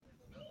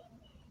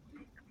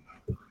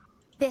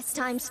This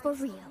time's for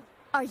real.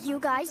 Are you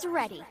guys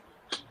ready?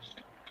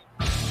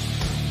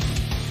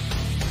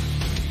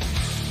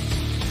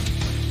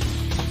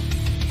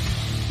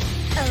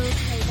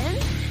 Okay then,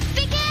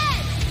 begin!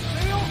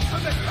 The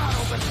ultimate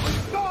battle between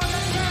Dawn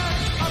and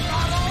Death! A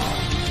battle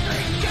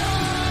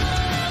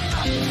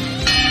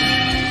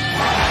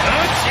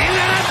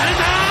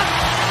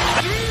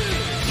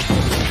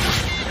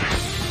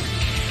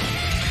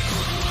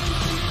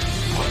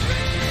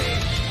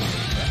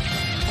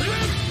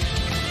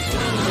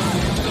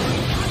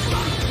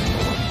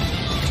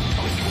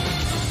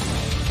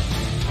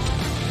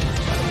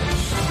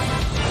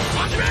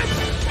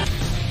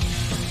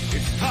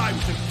It's time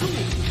to duel!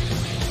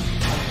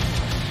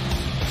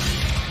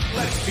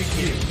 Let's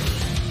begin!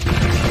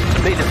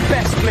 May the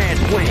best man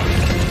win.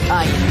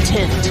 I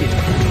intend to.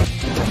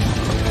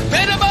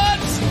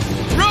 Venomous!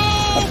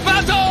 Through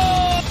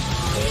battle!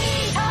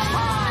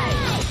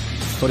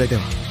 それで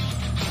は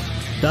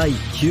第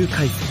9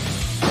回戦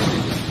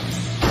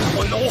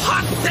この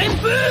発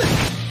旋部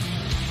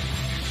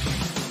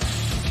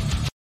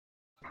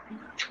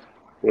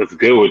What's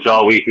good with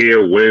y'all? We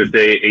here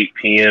Wednesday, 8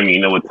 p.m. You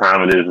know what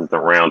time it is. It's the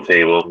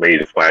Roundtable.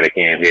 Made the Spider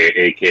Cam here,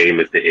 a.k.a.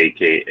 Mr.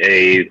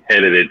 A.K.A.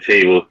 Head of the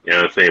table. You know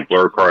what I'm saying?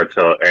 Blerd,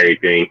 Cartel,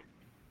 everything.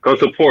 Come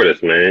support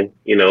us, man.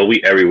 You know,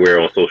 we everywhere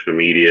on social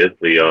media.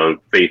 We on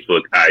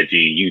Facebook, IG,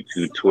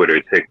 YouTube,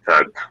 Twitter,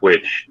 TikTok,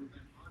 Twitch. You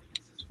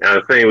know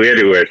what I'm saying? We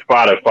everywhere.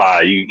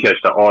 Spotify. You can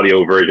catch the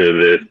audio version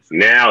of this.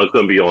 Now it's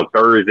going to be on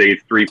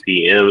Thursdays, 3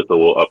 p.m. So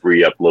we'll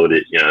re-upload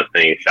it. You know what I'm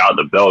saying? Shout out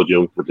to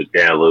Belgium with the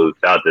downloads.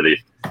 Shout out to the, you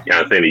know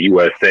what I'm saying, the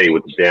USA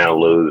with the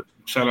downloads.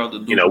 Shout out to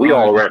Dubai. You know, we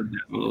all around.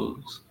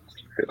 Downloads.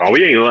 Oh,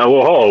 we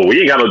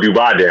ain't got no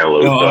Dubai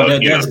downloads.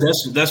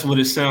 No, that's what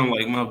it sounds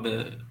like. My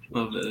bad.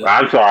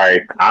 I'm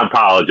sorry. I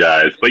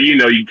apologize. But, you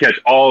know, you catch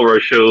all of our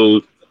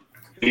shows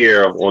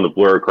here on the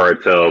Blerd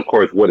Cartel. Of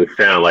course, what it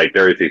sounds like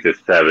Thursdays at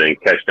 7.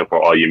 Catch them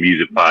for all your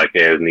music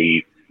podcast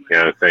needs. You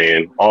know what I'm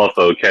saying?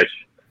 Also, catch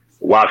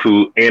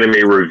Wafu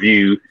Anime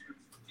Review.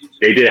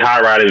 They did High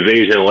Ride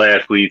Invasion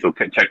last week, so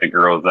check the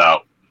girls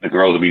out. The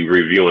girls will be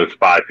reviewing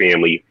Spy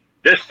Family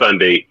this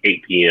Sunday,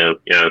 8 p.m.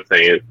 You know what I'm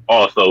saying?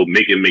 Also,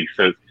 Make It Make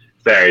Sense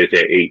Saturdays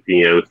at 8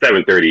 p.m.,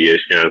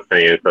 7:30-ish, you know what I'm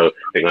saying? So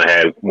they're going to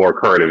have more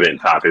current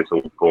event topics of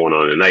what's going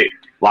on tonight.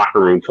 Locker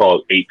Room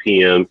Talk, 8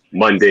 p.m.,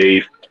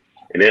 Mondays.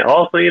 And then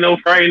also, you know,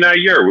 Friday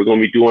Night Year, we're going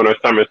to be doing our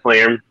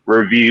SummerSlam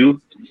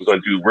review. We're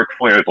going to do Ric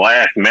Flair's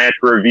last match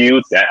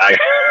review. That I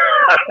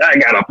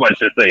got a bunch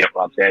to say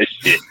about that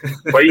shit.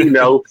 But, you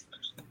know,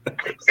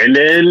 and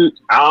then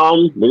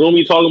we're going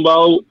to be talking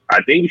about,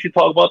 I think we should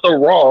talk about the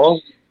Raw,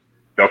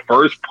 the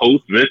first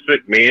post-Vince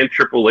McMahon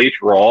Triple H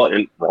Raw,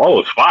 and Raw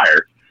was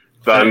fire.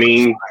 So, I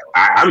mean,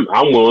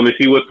 I'm willing to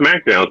see what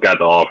SmackDown's got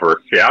to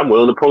offer. Yeah, I'm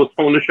willing to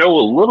postpone the show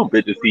a little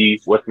bit to see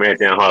what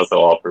SmackDown has to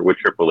offer with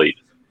Triple H.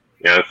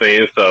 You know what I'm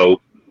saying?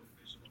 So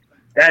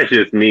that's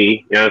just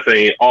me. You know what I'm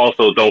saying?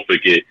 Also, don't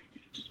forget,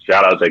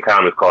 shout out to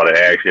Comics Call to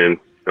Action.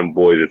 Them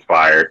boys is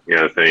fire. You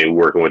know what I'm saying?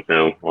 Working with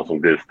them on some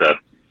good stuff.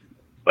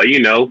 But,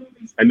 you know,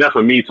 enough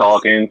of me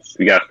talking.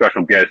 We got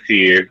special guests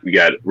here. We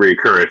got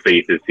recurring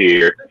faces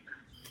here.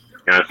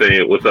 You know what I'm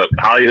saying? What's up?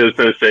 Hollywood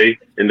Sensei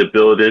in the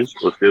building.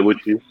 What's good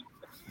with you?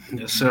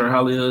 Yes, sir.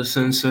 Hollywood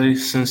Sensei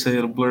of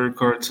the Blerd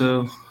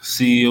Cartel,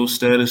 CEO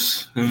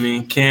status. I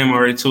mean, Cam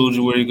already told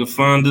you where you can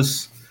find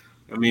us.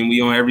 I mean,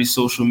 we on every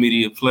social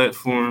media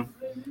platform.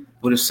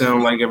 What it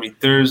sound like every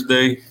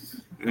Thursday.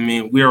 I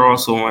mean, we're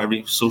also on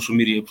every social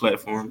media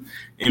platform.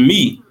 And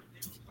me,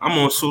 I'm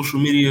on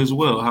social media as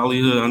well.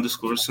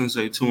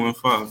 Hollywood_Sensei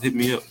 215. Hit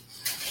me up.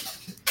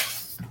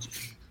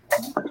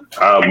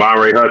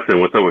 Monterey Hudson,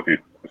 what's up with you?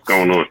 What's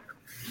going on?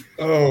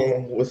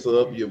 Oh, what's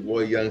up? Your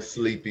boy Young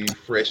Sleepy,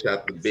 fresh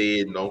out the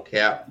bed, no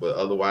cap. But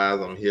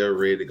otherwise, I'm here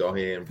ready to go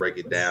ahead and break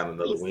it down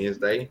another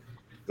Wednesday.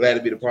 Glad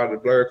to be the part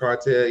of the Blerd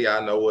Cartel.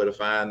 Y'all know where to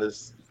find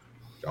us.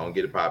 Don't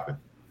get it popping.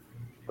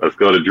 Let's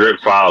go to Drip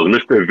Files.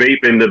 Mr.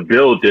 Vape in the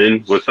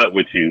building. What's up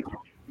with you?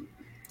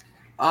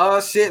 Oh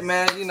shit,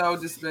 man. You know,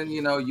 just been,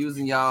 you know,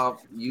 using y'all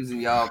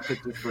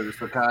pictures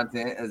for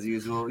content as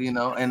usual, you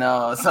know, and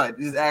so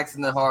just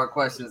asking the hard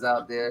questions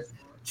out there,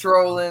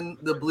 trolling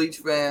the Bleach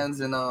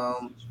fans, and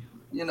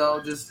you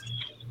know, just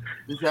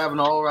having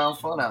all around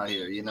fun out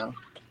here, you know.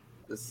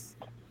 Just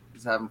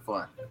having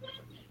fun.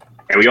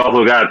 And we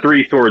also got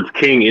Three Swords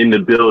King in the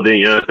building.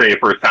 You know what I'm saying?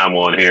 First time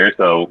on here.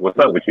 So what's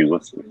up with you?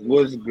 What's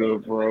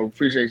good, bro?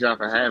 Appreciate y'all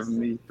for having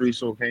me. Three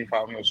Swords King,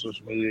 follow me on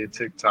social media,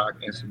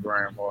 TikTok,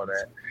 Instagram, all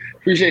that.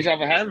 Appreciate y'all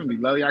for having me.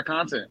 Love y'all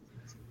content.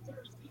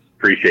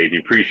 Appreciate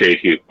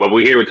you. But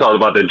we're here to talk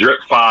about the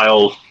Drip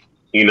Files.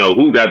 You know,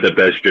 who got the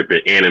best drip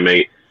in anime.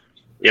 You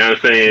know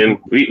what I'm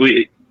saying?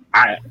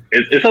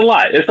 It's a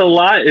lot.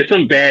 It's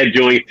some bad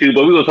joints too,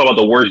 but we're gonna talk about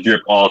the worst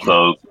drip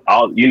also.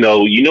 You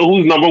know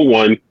who's number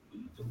one.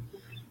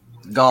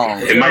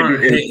 Gone. It might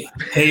be,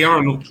 Hey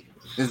Arnold.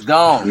 It's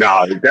gone.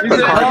 No, that's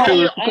a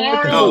cartoon.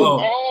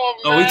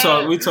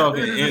 We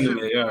talking anime.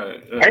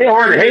 All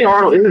right. Hey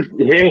Arnold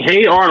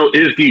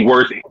is the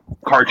worst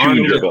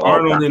cartoon drip of all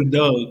Arnold time. and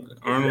Doug.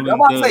 I'm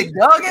about to say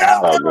Doug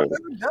at.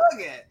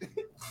 Doug at.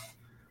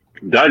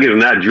 Doug is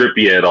not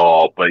drippy at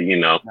all, but you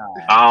know,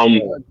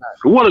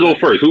 who want to go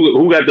first?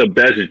 Who got the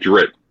best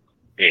drip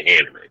in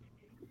anime?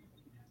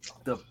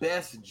 The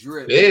best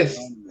drip. This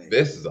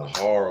is a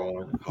hard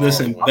one.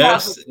 Listen,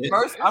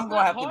 First, I'm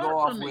gonna have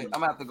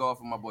to go off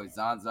with my boy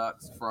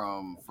Zanzax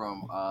from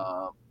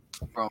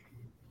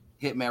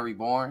Hitman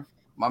Reborn.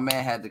 My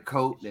man had the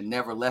coat that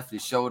never left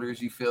his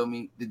shoulders. You feel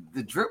me?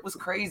 The drip was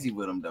crazy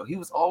with him though. He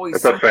was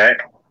always. That's a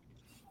fact.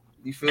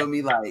 You feel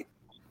me? Like,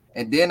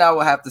 and then I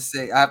would have to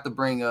say I have to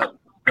bring up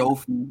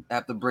Dofi. I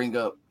have to bring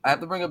up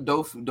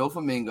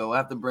Doflamingo. I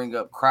have to bring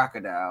up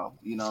Crocodile.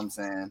 You know what I'm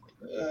saying?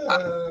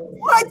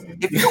 What?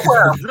 If you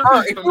were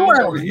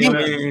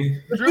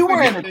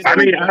I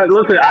mean,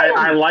 listen.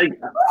 I like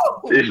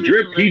this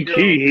drip.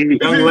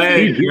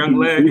 Young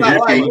leg.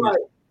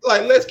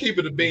 Like, let's keep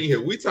it a bean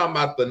here. We talking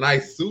about the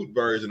nice suit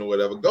version or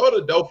whatever. Go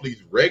to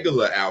Doflee's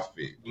regular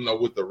outfit. You know,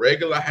 with the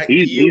regular.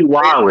 He's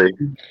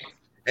wilding.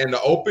 And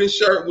the open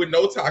shirt with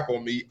no taco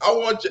meat. I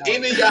want you,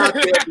 any of y'all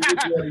tell me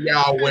which one of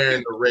y'all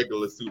wearing the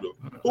regular suit of.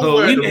 Who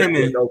wearing the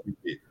regular Dopey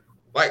fit?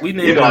 Like, you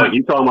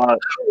talking about?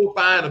 I will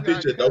find a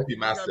picture of Dopey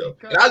myself.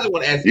 And I just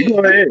want to ask you, who's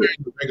wearing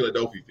the regular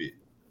Dopey fit?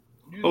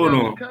 Hold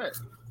on.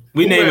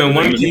 We naming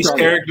One Piece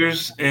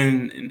characters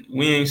and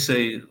we ain't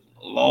say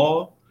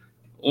Law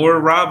or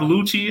Rob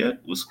Lucci yet.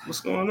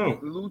 What's going on?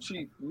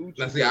 Lucci.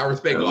 Let's see, I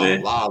respect Law.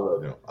 Law, I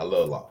love him. I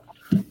love Law.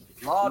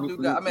 Law do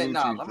got. I mean,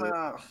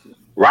 nah.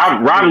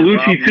 Rob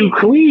Lucci too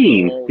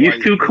clean.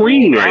 He's too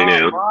clean right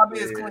now. Rob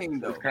is clean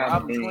though.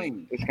 Rob is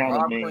clean.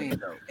 Rob clean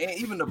though, and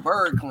even the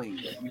bird clean.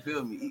 You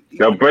feel me?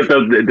 The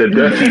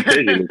Dusty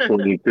Pigeon is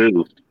clean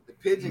too. The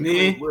pigeon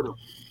clean with him.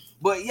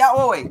 But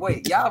y'all,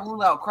 wait. Y'all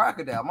rule out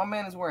Crocodile. My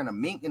man is wearing a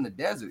mink in the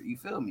desert. You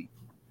feel me?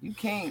 You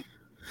can't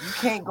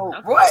go.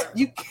 What?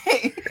 You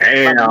can't.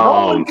 Damn.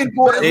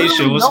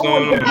 Aisha, what's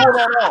going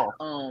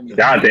on?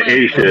 God, the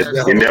Aisha,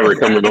 you're never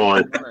coming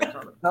on.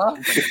 Huh?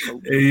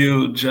 Hey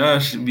yo,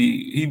 Josh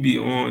be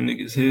on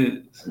niggas'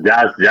 heads.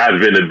 Josh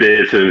been in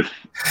bed since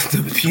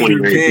the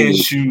Peter Pan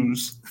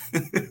shoes.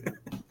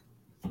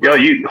 Yo,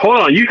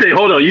 hold on. You said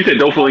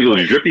Doflamingo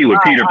was drippy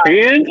with Peter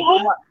Pan?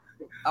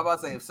 I'm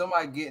about to say, if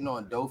somebody getting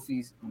on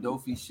Dofi's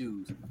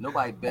shoes,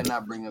 nobody better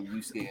not bring up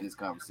Yusuke in this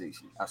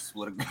conversation. I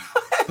swear to God.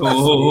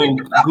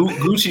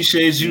 Gucci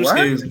shades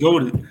Yusuke is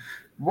goated.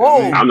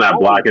 Whoa! I'm not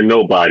blocking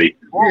nobody.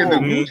 Yeah, the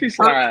Gucci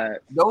side.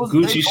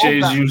 Gucci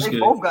shades Yusuke. They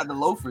both got the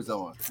loafers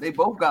on. On.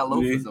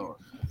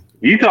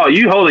 You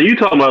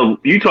talking about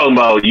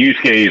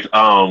Yusuke's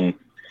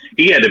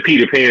he had the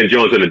Peter Pan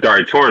Jones in the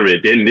dart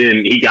tournament, then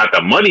he got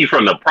the money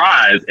from the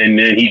prize and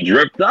then he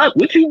dripped up.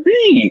 What you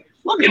mean?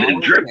 Look at the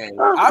drip.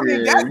 I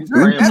mean that's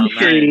drip.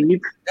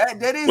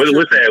 That is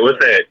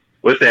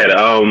What's that?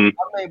 I mean,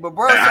 but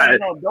bro,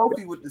 on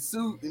Dopey with the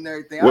suit and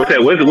everything. What's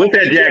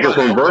that jacket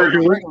from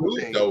Virgil?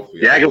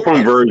 Jacket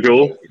from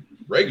Virgil.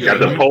 Got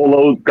the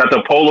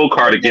polo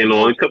cardigan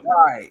on. All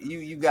right,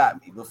 you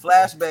got me. But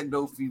flashback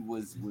Dopey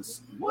was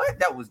what?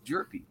 That was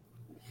drippy.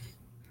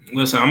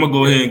 Listen, I'm gonna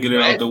go ahead and get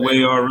it out the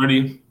way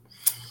already.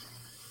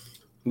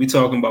 We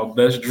talking about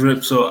best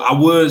drip, so I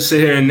would sit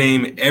here and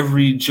name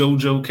every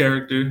JoJo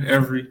character,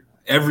 every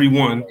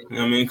one. You know what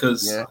I mean,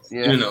 because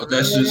you know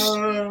that's just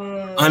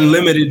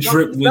unlimited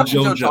drip with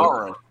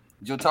JoJo.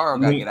 Jotaro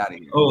got to get out of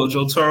here. Oh,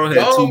 Jotaro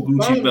had two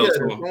Gucci belts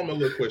on. You know what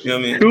I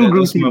mean? Two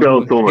Gucci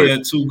belts on. He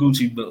had two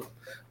Gucci belts.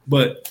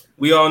 But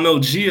we all know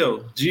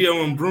Gio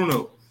and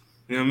Bruno.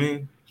 You know what I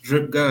mean?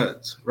 Drip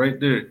gods right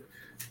there.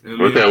 You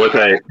know what's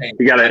that?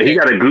 He got a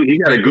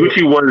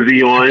Gucci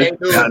onesie on.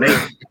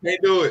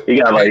 Can't do it.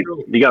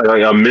 He got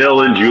like a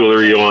mill in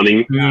jewelry on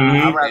him.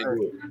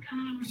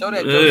 Mm-hmm. Show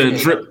that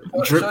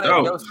Josuke. Dripped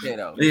out.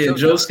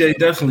 Josuke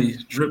definitely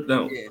dripped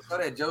out. Yeah, show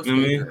that Josuke. You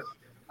know what I mean?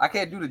 I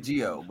can't do the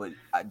Gio, but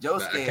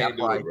Josuke, I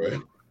probably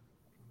do.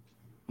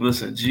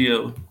 Listen,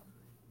 Gio,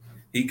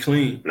 he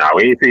clean. Nah,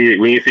 we ain't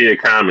see the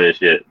comments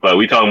yet, but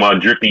we talking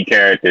about drippy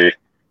characters.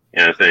 You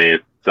know what I'm saying?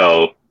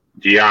 So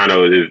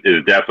Giano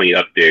is definitely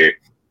up there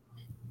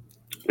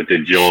with the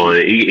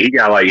joint. He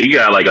got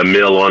like a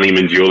mill on him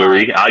in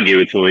jewelry. I'll give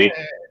it to him.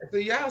 So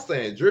y'all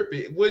saying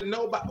drippy? Would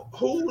nobody?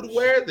 Who would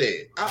wear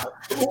that?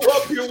 Who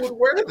up here would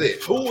wear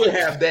that? Who would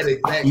have that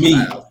exact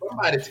style?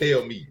 Somebody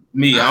tell me.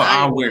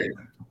 I'll wear it.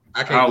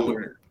 I can't do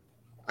it.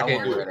 I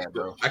can't do it,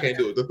 bro. I can't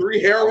do it. The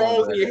 3 hair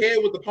rolls in your head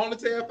with the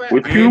ponytail fat.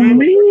 What you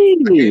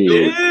mean?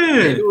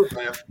 Yeah.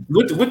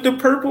 With the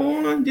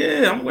purple on,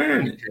 yeah, I'm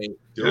wearing it.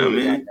 You know what I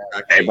mean?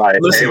 Everybody,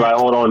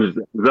 hold on.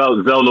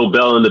 Zelno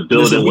Bell in the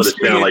building with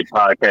a Sound Like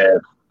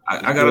podcast.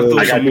 I gotta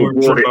throw some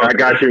more. I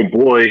got your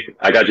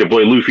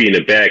boy Luffy in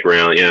the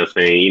background. You know what I'm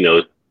saying? You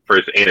know,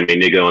 first anime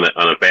nigga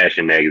on a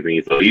fashion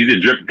magazine. So he's a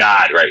drip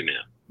god right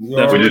now.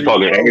 We're just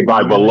talking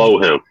everybody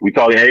below him. We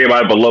talking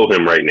everybody below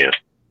him right now.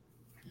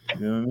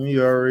 You know what I mean?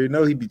 You already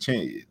know he be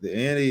changing the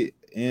anime,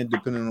 and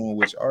depending on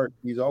which art,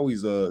 he's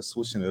always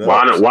switching it up.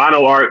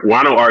 Wano art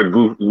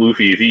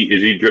Luffy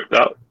is he dripped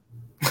out?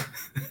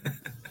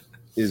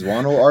 Is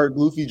Wano art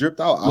Luffy dripped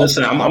out?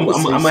 Listen, I'm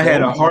gonna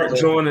have a heart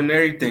joint and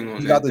everything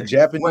on. You got the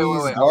Japanese.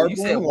 Wait. You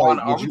said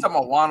Wano? Are we talking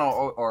about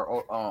Wano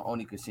or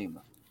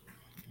Onigashima?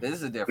 This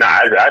is a different. Nah,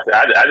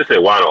 I just said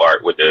Wano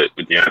art with the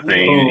you know what I'm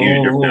saying.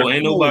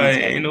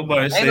 Ain't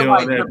nobody say all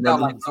that, dripped brother.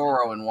 out like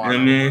Zoro and Wano. You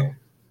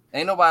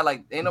know what I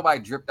mean? Ain't nobody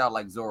dripped out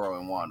like Zoro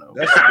and Wano.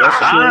 That's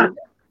true.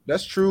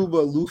 That's true,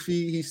 but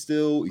Luffy, he's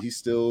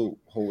still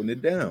holding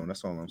it down.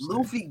 That's all I'm saying.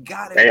 Luffy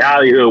got it. Hey,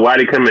 Hollywood, why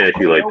they come at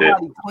you like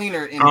that?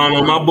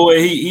 My boy,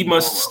 he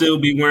must still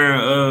be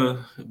wearing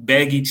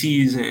baggy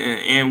tees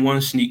and one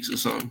sneaks or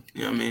something.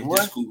 You know what I mean?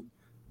 That's cool.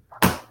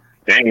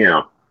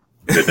 Damn.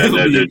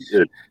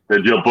 The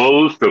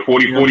Jabos, the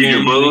 40-40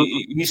 Jabos.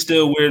 He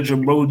still wears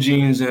Jabot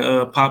jeans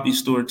and Poppy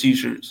Store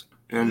t-shirts.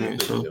 You know what I mean?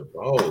 So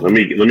let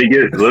me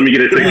get a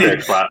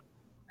 6-pack spot.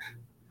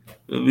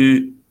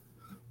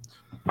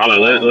 Hold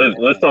on,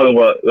 let's talk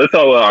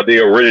about the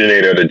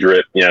originator of the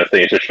drip. You know what I'm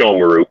saying?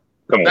 Sesshomaru.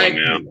 Come on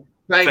now.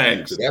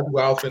 Thank you. That's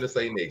what I was going to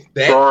say next.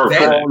 On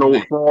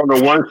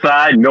the one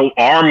side, no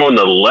arm on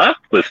the left,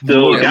 but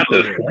still got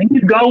the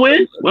sleeves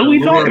going. What are we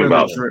talking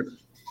about?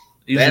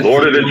 That's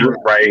Lord of the Drip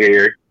right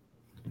here.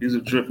 He's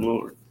a drip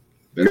lord.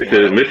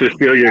 Mrs.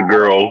 Celia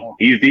Girl.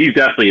 He's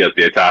definitely up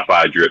there, top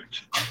 5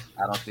 drips.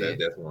 I don't see it.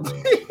 That's one of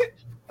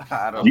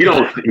them. You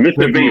don't,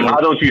 Mr. B. How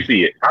don't you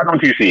see it? I don't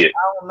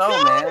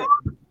know, man.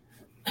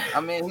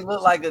 I mean, he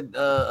looked like a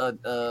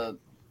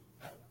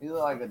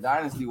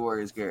Dynasty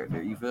Warriors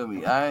character. You feel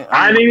me?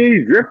 I mean,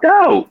 he dripped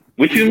out.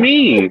 What you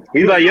mean?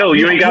 He's like, yo,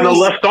 you ain't got no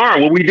left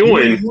arm. What we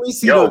doing?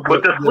 Yo,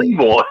 put the sleeve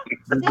on.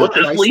 Put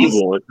the sleeve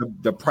on.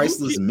 The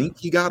priceless mink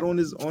he got on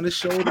his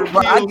shoulder.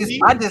 But I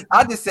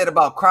just said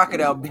about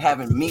Crocodile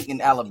having mink in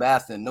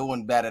Alabasta, and no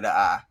one batted an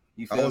eye.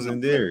 You feel I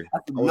wasn't there.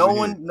 No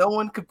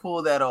one could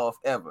pull that off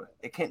ever.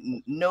 It can't.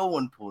 No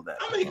one pulled that.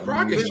 I mean,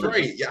 Croc is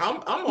straight. Yeah, I'm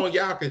on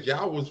y'all because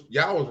y'all was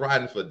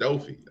riding for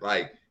Dofi.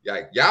 Like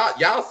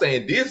y'all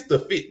saying this the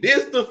fit. Y'all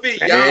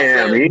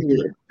saying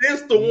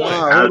this the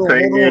one.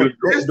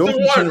 This the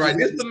one, right?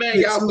 This the man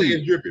y'all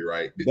saying drippy,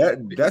 right?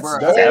 That's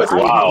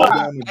wild.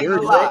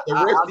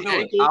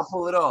 I'll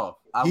pull it off.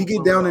 He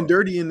get down and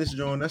dirty in this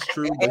joint. That's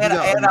true. And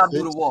I'll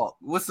do the walk.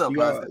 What's up,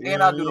 brother?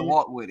 And I'll do the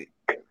walk with it.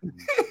 They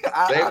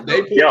pulling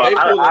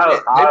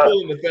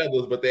the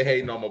feathers, but they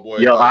hating on my boy.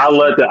 Yo, I'll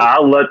let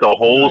the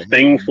whole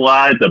thing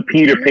slide. The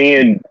Peter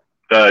Pan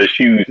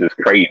shoes is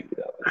crazy.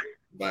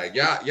 Like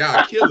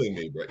y'all killing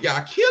me, bro.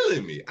 Y'all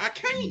killing me. I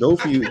can't.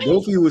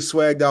 Dofi was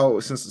swagged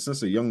out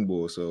since a young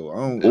boy, so I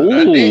don't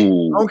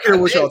care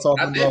what y'all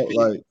talking about.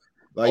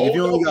 Like if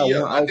you only got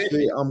one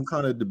outfit, I'm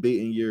kind of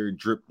debating your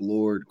drip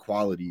lord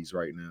qualities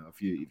right now.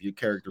 If your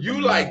character, you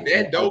like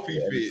that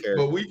Dofi fit,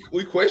 but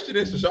we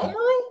questioning Sesshomaru.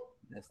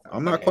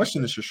 I'm not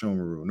questioning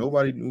Sesshomaru.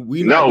 Nobody.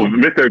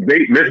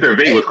 Mr.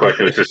 V was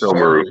questioning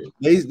Sesshomaru.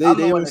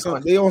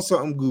 They on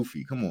something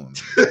goofy. Come on.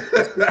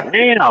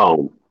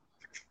 Damn.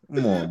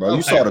 Come on, bro.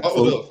 You saw the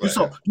cloak.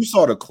 You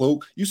saw the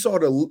cloak. You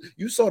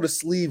saw the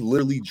sleeve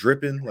literally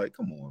dripping. Like,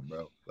 come on,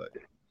 bro. Like,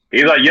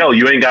 he's like, yo,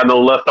 you ain't got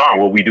no left arm.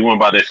 What we doing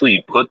about that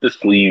sleeve? Put the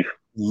sleeve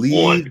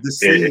on.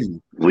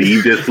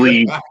 Leave the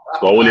sleeve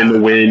going in the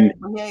wind.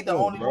 He ain't the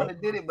only one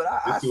that did it, but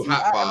I see.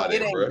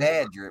 It ain't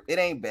bad drip. It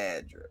ain't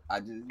bad drip.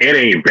 It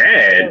ain't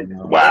bad.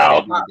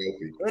 Wow.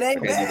 It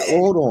ain't bad.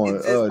 Hold on.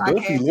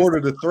 Dofi, Lord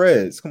of the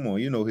Threads. Come on,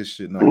 you know his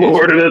shit now.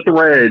 Lord of the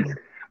Threads.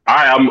 All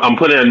right, I'm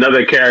putting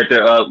another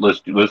character up.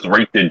 Let's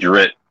rate the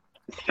drip.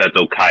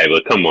 Seto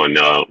Kaiba. Come on,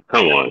 no.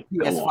 Come on.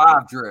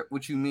 PS5 drip.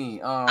 What you mean?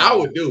 I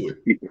would do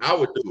it.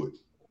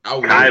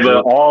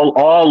 Kaiba,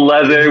 all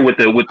leather with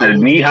the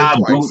knee-high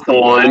boots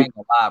on. I ain't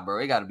gonna lie, bro.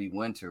 It gotta be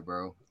winter,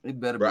 bro. It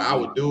better be. I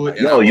would do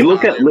it. Yo, you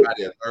look at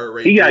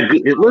he got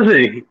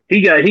listen.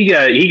 He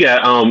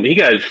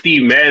got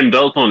Steve Madden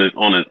belts on his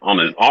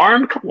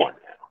arm. Come on.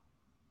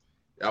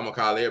 I'm gonna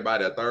call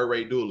everybody a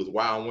third-rate duelist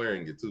while I'm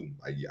wearing it too.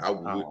 Like,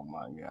 oh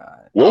my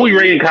god. What we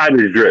rating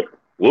Kaiba's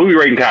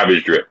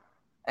drip?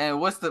 And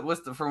what's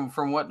the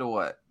from what to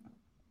what?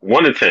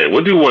 1 to 10.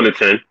 We'll do 1 to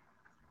 10.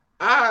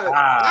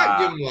 I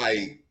give him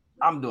like.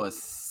 I'm doing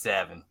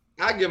 7.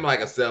 I give him like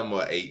a 7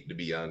 or 8 to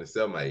be honest.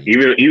 7 or 8.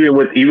 Even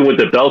with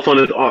the belts on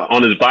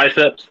his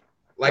biceps.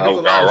 Like it's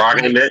a lot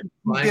rocking it.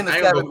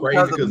 Kaiba.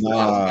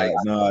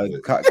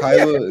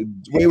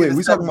 Wait.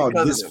 We talking about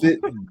this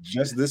fit?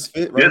 Just this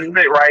fit, right? This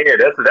fit right here.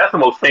 That's the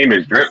most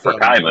famous drip for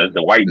Kaiba.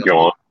 The white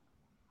jaw.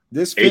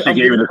 This fit.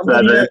 Gave it a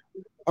 7.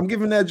 I'm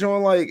giving that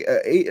joint like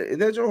 8.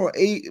 That joint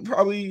 8,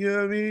 probably. You know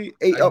what I mean?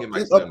 8 up.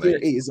 It's up there.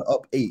 8 is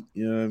up 8.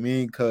 You know what I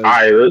mean? Because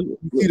you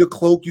see the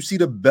cloak, you see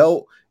the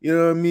belt. You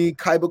know what I mean?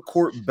 Kaiba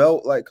court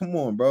belt. Like, come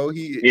on, bro.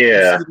 You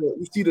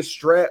see the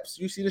straps.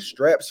 You see the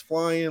straps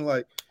flying.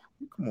 Like,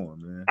 come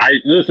on, man.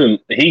 Listen.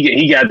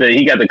 He got the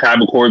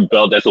Kaiba court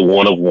belt. That's a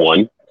 1 of 1.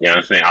 You know what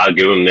I'm saying? I'll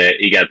give him that.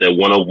 He got the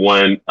 1 of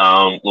 1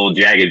 little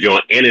jagged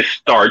joint, and it's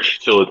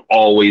starched, so it's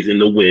always in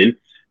the wind.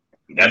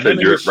 That's a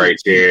drip right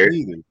there.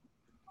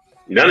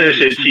 None of this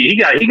shit. He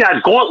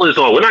got gauntlets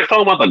on. We're not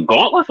talking about the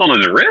gauntlets on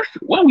his wrist.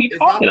 What are we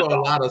talking about? A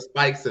lot of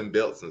spikes and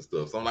belts and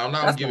stuff. So I'm not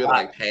gonna give it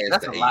like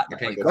past the 8. I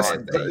can't go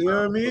past the 8. You know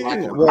what I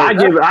mean? Well, I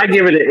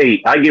give it an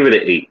 8. I give it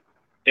an 8.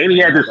 And he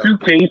had the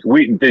suitcase.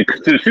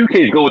 The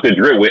suitcase go with the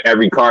drip with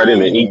every card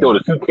in it. He throw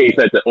the suitcase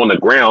on the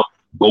ground.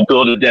 Go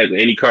build a deck with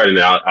any card, and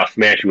I'll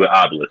smash you with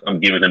Obelisk. I'm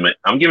giving him an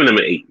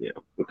 8 now.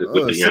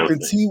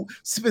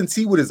 Sipping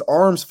tea with his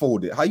arms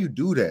folded. How you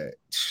do that?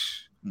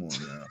 Come on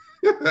now.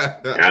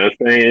 I'm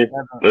saying,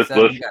 let's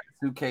got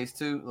suitcase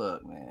too.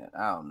 Look, man,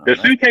 I don't know. The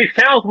suitcase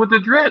counts with the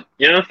drip.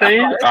 You know what I'm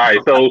saying? All right,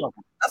 so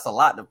that's a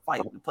lot to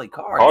fight to play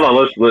cards. Hold on,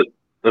 let's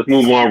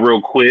move on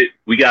real quick.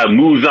 We got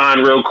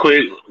Muzan real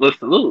quick. What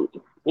are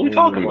we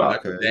talking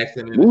about?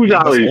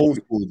 Muzan is old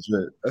school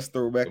drip. Let's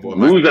throw back.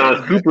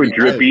 Muzan super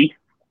drippy.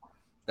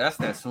 That's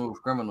that smooth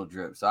criminal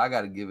drip. So I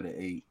got to give it an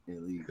 8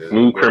 at least.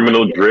 Smooth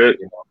criminal drip.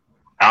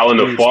 Out in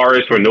the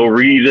forest for no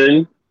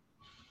reason.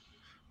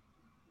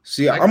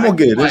 See, I'm gonna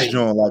give this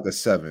joint like a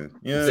 7.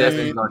 You know what I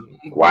mean?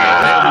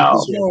 Wow.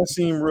 This joint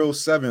seem real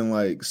 7.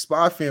 Like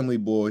Spy Family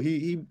boy,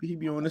 he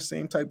be on the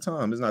same type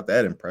time. It's not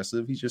that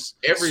impressive. He's just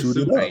every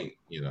suit ain't,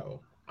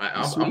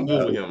 I'm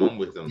good with him. I'm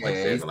with him like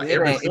 7. Like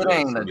it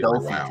ain't a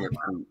dopey drip.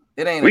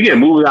 It ain't. We get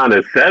moved on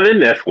to 7.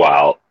 That's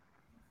wild.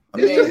 I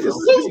mean,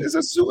 it's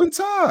a suit and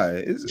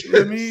tie.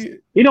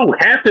 He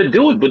don't have to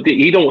do it, but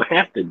he don't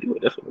have to do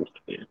it. That's what I'm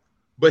saying.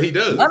 But he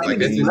does. None of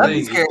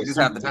these characters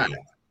have to do it.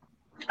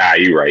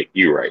 You're right.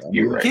 You're right.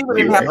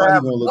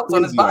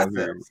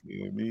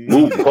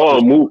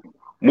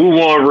 Move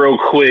on real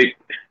quick.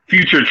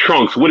 Future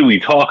Trunks. What are we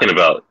talking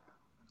about?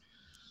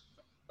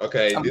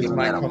 Okay, this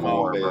might come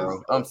on,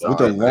 bro. I'm sorry.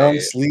 With a long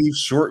sleeve,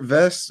 short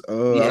vest.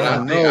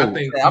 I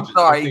think I'm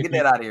sorry. Get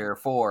that out of here.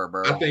 4,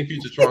 bro. I think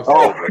Future Trunks.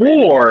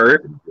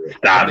 4.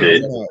 Stop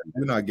it.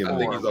 We're not giving. I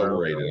think he's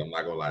overrated. I'm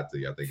not gonna lie to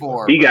you. I think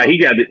 4.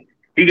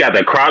 He got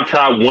the crop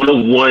top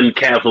 101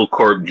 Capsule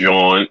Corp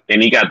John,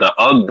 and he got the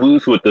UGG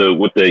boots with the you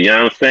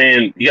know what I'm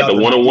saying? He got the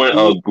 101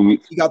 UGG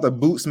boots. He got the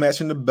boots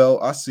matching the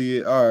belt. I see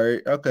it. All right.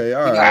 Okay.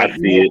 All right. I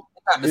see it. He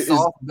got the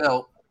soft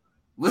belt.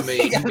 I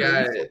mean, he basically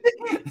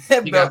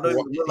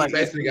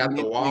got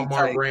the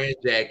Walmart brand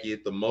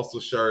jacket, the muscle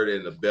shirt,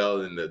 and the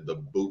belt, and the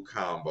boot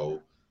combo.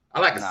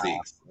 I like a 6.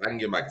 I can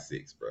give him like a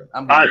 6, bro.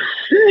 A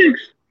 6?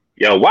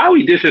 Yo, why are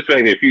we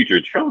disrespecting Future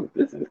Trunks?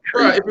 This is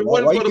crazy.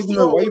 Why you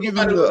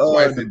giving him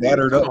the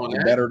battered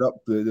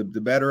up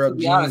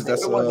jeans?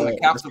 That's part of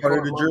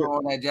the drip.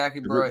 On that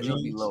jacket, bro,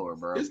 it'll be lower,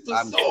 bro. It's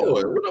the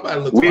sword.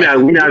 We're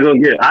not gonna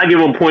get. I give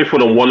him points for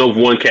the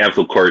 101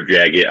 Capsule Corp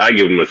jacket. I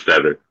give him a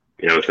 7.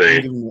 You know what I'm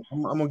saying?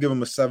 I'm gonna give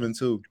him a 7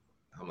 too.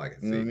 I'm like a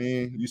 6. You know what I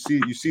mean? You see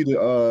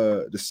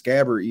the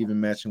scabbard even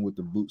matching with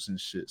the boots and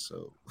shit.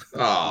 So we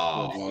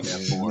gotta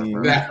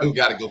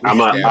go. I'm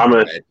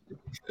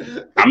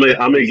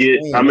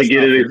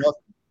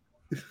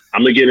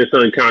gonna get into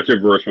something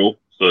controversial.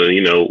 So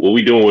what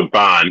we doing with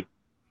Bond?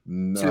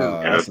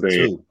 No, that's a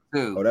 2.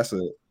 Oh, that's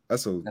a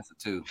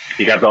 2.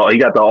 He got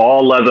the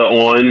all leather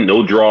on,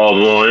 no draws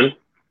on.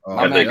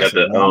 My man is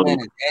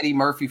Eddie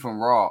Murphy from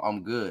Raw.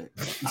 I'm good.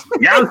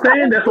 Yeah, I'm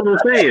saying that's what I'm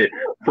saying.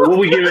 So what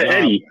we giving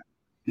Eddie?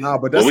 Nah,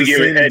 but that's the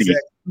same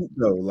exact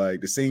though,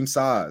 like the same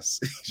size.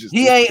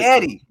 He ain't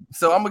Eddie,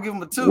 so I'm gonna give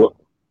him a 2. Well,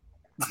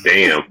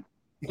 damn.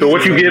 So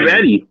what you give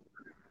Eddie?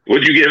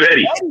 What'd you give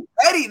Eddie?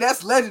 Eddie,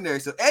 that's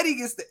legendary. So Eddie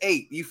gets the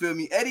 8. You feel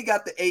me? Eddie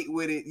got the 8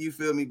 with it. You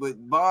feel me? But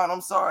Bond,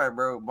 I'm sorry,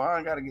 bro.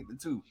 Bond got to get the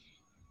 2.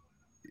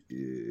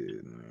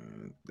 Yeah,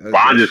 man.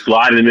 Bond just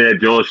sliding in that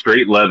joint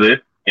straight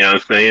leather. You know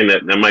what I'm saying?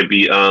 That might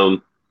be a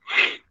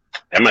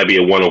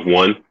 1 of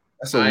 1.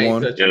 That's a 1. I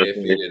ain't touching that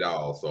fit at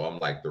all, so I'm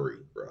like 3,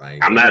 bro.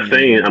 I'm not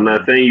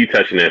saying you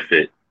touching that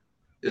fit.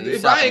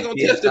 If I ain't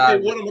gonna touch the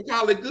fit, what am I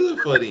call it good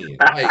for then?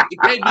 Like it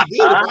can't be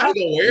good if I ain't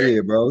gonna wear it.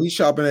 Yeah, bro. He's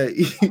shopping at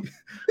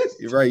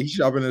you're right, he's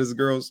shopping at his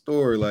girl's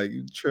store, like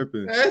you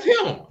tripping. That's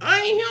him.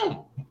 I ain't him.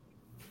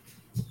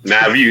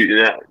 Now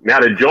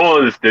the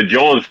Jones,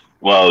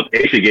 well,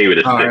 Aisha gave it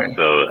a 6, right.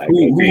 So I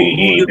think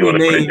he ain't doing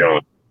it for the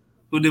Jones.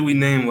 Who did we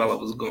name while I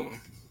was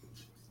going?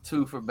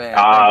 2 for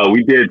bad.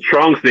 We did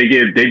Trunks. They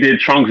did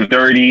Trunks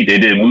dirty. They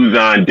did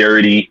Muzan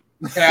dirty.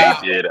 Yeah.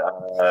 They did.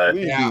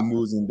 We didn't do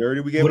Muzan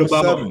dirty. We gave him a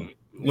 7.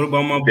 What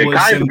about my boy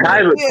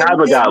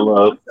Kaiba got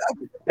love.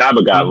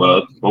 Kaiba got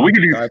love. But we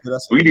could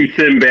do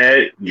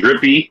Sinbad,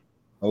 drippy.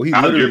 Oh, he's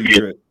literally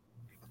drip.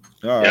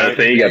 All right. You know what I'm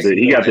saying?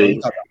 He got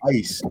the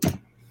ice.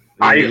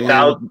 Ice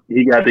out.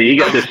 He got the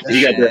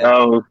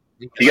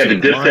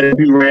Dipset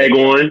do-rag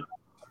on.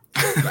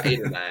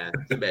 8 or 9.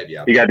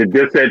 He got the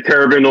Dipset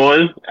turban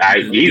on.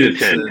 He's a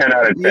 10. 10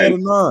 out of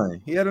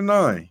 10. He had a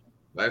 9.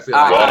 That's a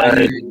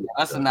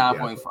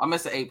 9.5. I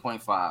missed an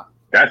 8.5.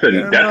 That's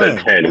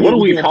a 10. What are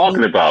we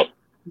talking about?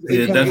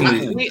 Yeah,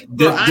 definitely.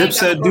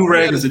 Dipset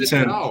do-rag is a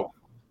 10. Bro,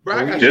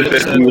 I got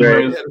Dipset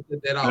do-rag.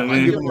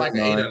 I give him like an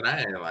 8 or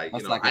 9. Like,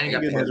 that's I ain't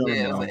got it's an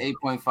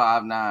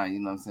 8.59. You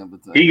know what I'm saying?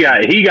 But he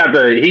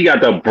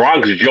got the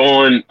Bronx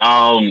John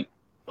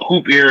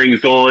hoop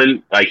earrings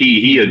on, like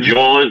he a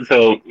John.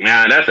 So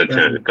that's a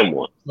 10. Come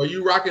on. Are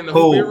you rocking the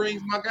hoop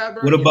earrings, my guy,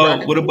 bro? What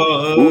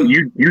about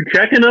you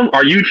checking them?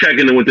 Are you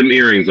checking them with them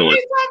earrings on? I'm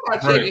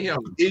not checking him.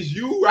 Is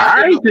you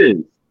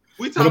rocking?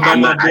 We talking about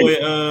my boy.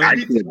 I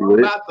can't do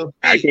it.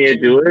 I can't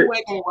do it. You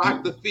ain't gonna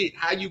rock the fit.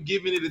 How you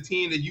giving it a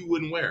 10 that you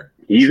wouldn't wear?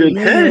 He's a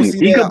 10.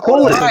 He can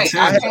pull it. Right.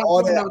 I can't give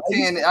no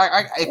 10.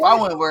 If I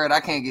wouldn't wear it,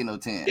 I can't get no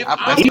 10.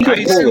 I'm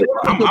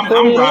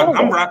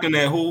rocking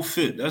that whole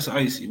fit. That's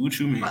icy. What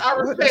you mean? I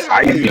respect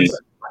icy.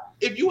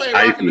 If you ain't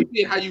rocking the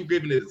fit, how you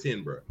giving it a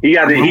 10, bro? He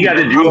got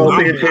the dual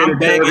I'm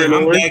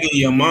bagging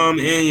your mom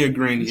and your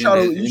granny.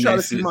 You try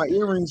to see my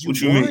earrings? You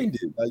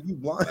blinded. Like you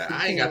blind.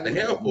 I ain't got the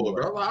hair for it,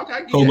 bro.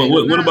 But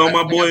what about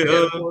my boy?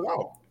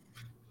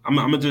 I'm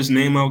gonna just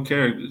name out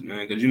characters,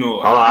 man, because you know.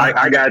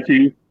 I got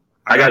you.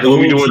 I got what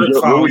we doing.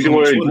 What we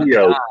doing,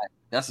 Dio?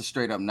 That's a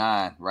straight up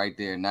 9 right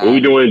there. 9. What we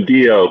doing,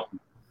 Dio?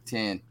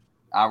 10.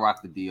 I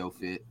rock the Dio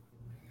fit.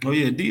 Oh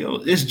yeah,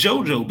 Dio. It's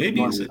JoJo,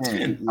 baby. It's a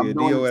 10. I'm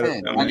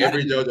doing 10.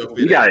 Every JoJo fit.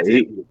 He got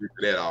the.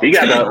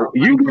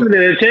 You giving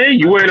it a 10?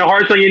 You wearing the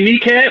hearts on your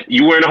kneecap?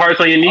 You wearing the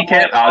hearts on your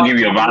kneecap? I'll give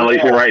you a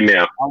violation right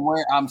now.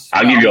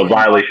 I'll give you a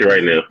violation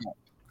right now.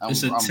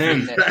 It's a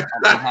 10.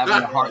 I'm having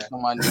the hearts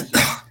on my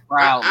kneecap.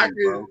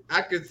 Proudly,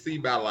 I could see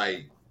by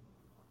like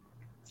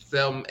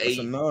 7, 8,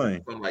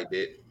 something like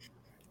that.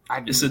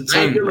 It's a 10. I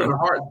ain't feeling the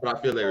hearts, but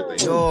I feel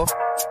everything. Yo,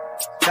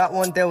 that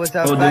one there was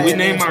that. Oh, did we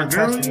name our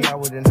girl? That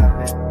wouldn't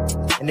happen.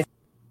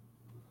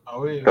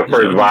 The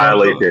first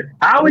violation.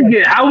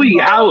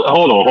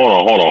 Hold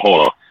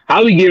on.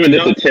 How we giving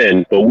this a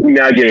 10, but we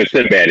not giving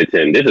Sinbad a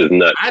 10? This is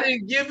nuts. I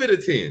didn't give it a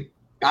 10.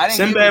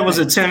 Sinbad was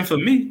a 10 for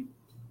me.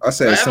 I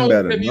said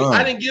Sinbad a 9.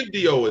 I didn't give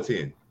Dio a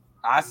 10.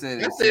 I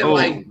said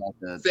like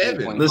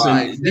 7.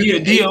 Listen,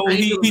 Dio,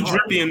 he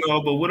drippy and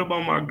all, but what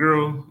about my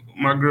girl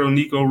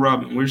Nico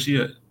Robin? Where's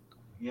she at?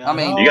 Yeah, I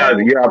mean, you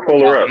gotta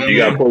pull her up. You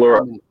gotta pull her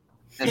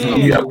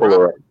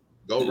up.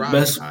 Go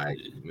Robin.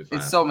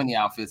 It's so many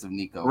outfits of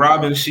Nico.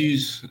 Robin, that's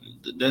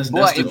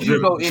the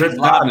drip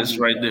goddess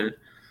right there.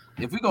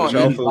 If we go in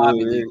Indy's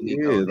lobby,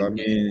 Nico,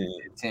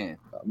 10.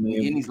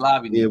 Indy's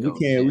lobby, Nico,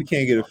 we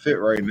can't get a fit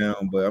right now,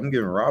 but I'm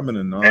giving Robin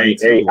a 9.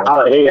 Hey,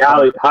 Holly,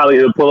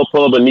 pull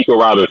up a Nico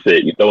Robin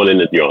fit. You throw it in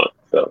the joint.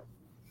 So,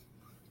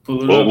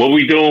 what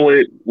we doing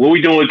with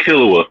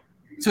Killua?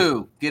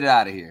 2. Get it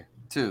out of here.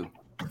 2.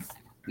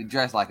 You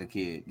dress like a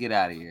kid. Get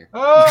out of here.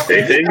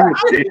 They said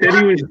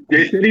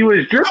he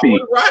was drippy. I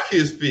would rock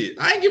his fit.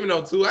 I ain't giving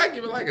no 2. I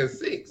give it like a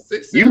 6.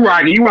 6. You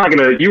rocking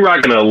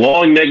a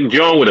long neck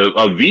joint with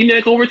a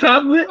V-neck over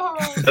top of it?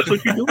 That's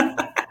what you doing?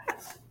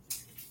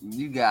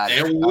 You got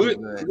it.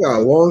 You got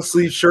a long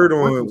sleeve shirt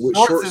on with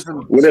shorts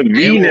with a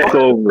V-neck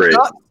over it.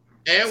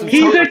 And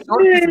he's a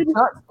kid.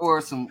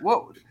 Or some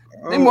what?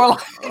 They more like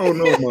I don't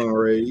know,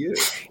 Monterey.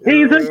 He's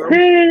a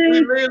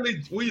kid.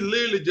 We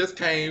literally just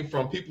came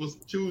from people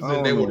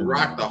choosing they would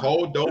rock the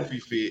whole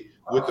Dofi fit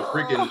with the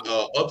freaking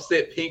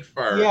upset pink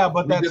fur. Yeah,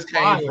 but we that's just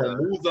came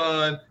from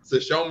Muzan,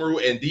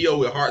 Sashomaru, and Dio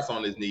with hearts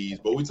on his knees.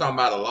 But we talking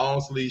about a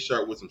long sleeve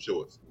shirt with some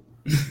shorts.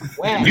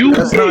 Wow.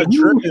 That's not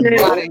dripping. People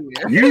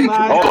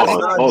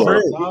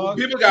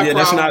got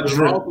that's not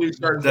drip.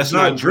 That's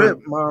not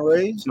drip,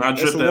 Monterey. It's not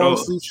drip at all. Long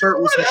sleeve shirt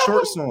with some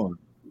shorts on.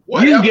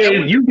 You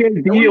gave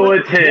Dio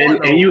a 10,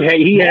 and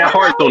he had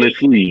hearts on his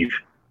sleeve.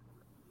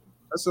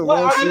 That's a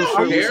long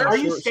sleeve shirt. Are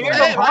you scared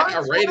of hearts? I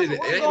rated it.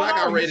 It ain't like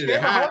I rated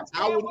it high.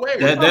 I would wear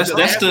it.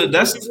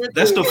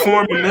 That's the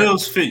Foreman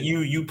Mills fit.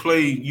 You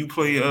play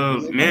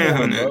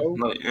manhunting.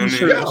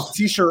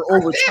 T-shirt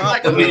over top.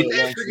 Like a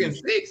freaking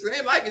 6. It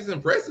ain't like it's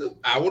impressive.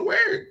 I would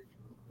wear it.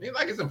 Ain't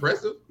like it's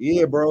impressive.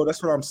 Yeah, bro.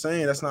 That's what I'm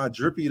saying. That's not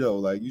drippy though.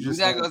 Like you just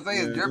not gonna say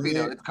it's drippy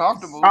though. It's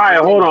comfortable. All right,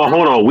 hold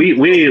on. We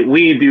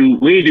ain't do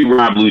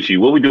Rob Lucci.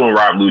 What we doing,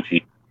 Rob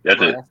Lucci? That's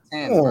it.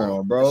 Come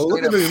on, bro.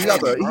 Look at this. You got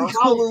the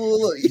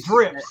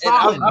drip.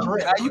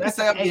 You can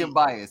say I'm being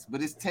biased,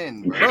 but it's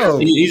 10, bro.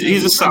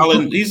 He's a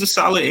solid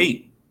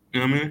 8. You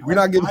know what I mean? We're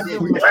not giving. Wait.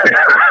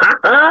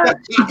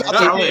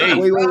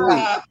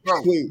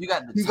 Bro, you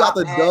got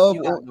the dove,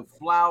 you got the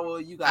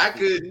flower, you got. I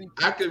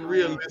could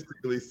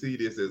realistically see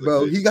this as.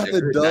 Bro, he got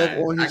the dove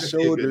on his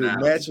shoulder,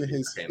 matching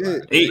his fit.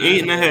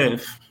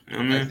 8.5. I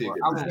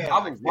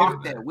would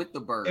rock that with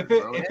the bird. If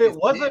it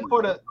wasn't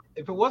for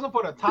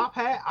the top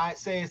hat, I'd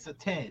say it's a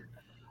 10.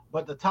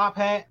 But the top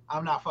hat,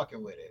 I'm not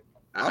fucking with it.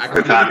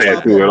 The top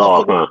hat too at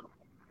all, huh?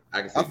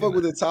 I fuck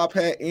with the top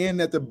hat and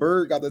that the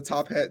bird got the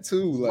top hat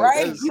too. Like,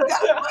 right?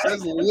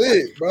 That's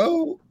lit,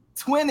 bro.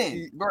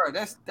 Twinning, bro.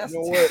 That's you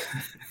know what?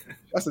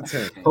 That's a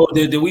 10. Oh,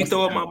 did we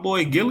throw up my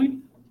boy Gilly?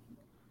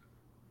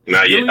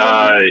 Not yet.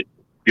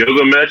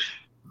 Gilgamesh.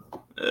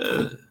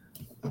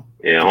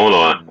 Yeah, hold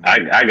on.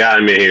 I got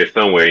him in here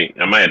somewhere.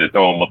 I might have to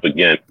throw him up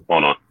again.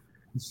 Hold on.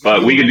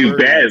 But we can do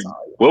bad.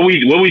 What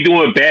we doing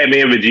with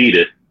Batman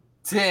Vegeta?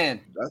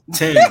 10.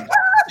 10.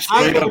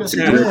 I give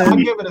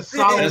it a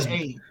solid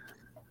 8.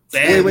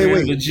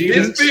 Wait.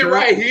 This fit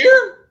right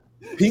here?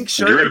 Pink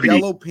shirt, drippy.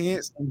 Yellow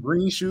pants, and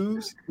green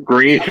shoes.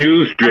 Green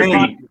shoes,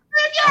 drippy.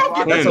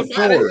 That's a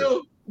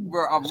 4.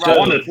 Bro, I'm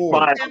on the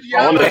spot.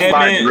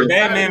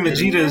 Batman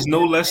Vegeta is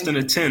no less than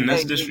a 10.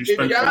 That's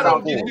disrespectful. Y'all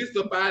don't get this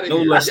up out of here.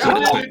 No less than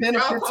a 10.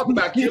 Y'all talk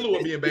about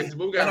Killua being basic,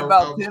 but we got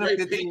a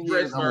straight pink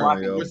dress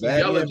with some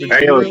yellow jeans.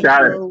 Hey, yo,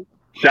 shout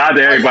out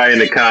to everybody in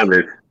the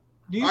comments.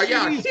 Do you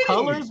see these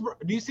colors? Bro?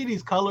 Do you see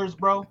these colors,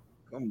 bro?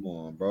 Come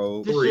on,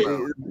 bro.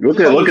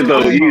 Look at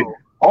those.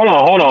 Hold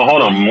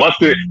on.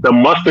 The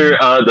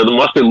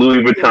mustard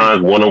Louis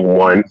Vuitton's 1 of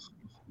 1.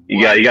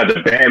 You got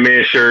the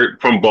Batman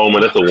shirt from Bowman.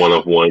 That's a 1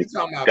 of 1.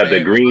 Got the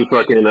green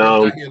fucking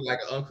got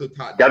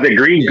the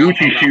green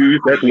Gucci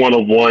shoes. That's 1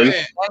 of 1.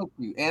 Thank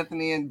you,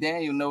 Anthony and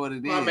Daniel know what it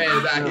is. My man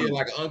is out here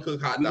like an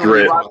uncooked hot dog.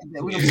 Drip.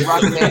 We're gonna be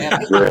rocking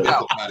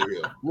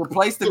that.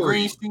 Replace the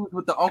green shoes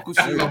with the uncle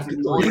shoes.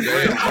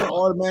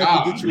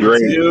 Automatically get you a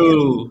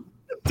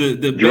 10.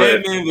 The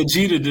Batman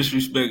Vegeta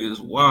disrespect is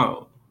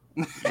wild.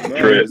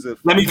 Drip.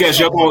 Let me guess,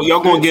 y'all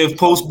gonna give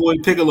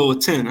Postboy Piccolo a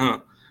 10, huh?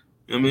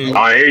 I mean,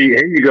 all right,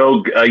 here you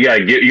go. You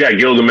got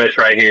Gilgamesh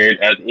right here.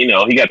 He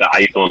got the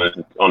ice on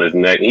his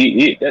neck.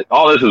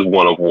 All this is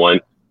 1 of 1.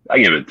 I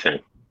give it 10.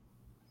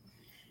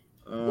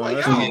 I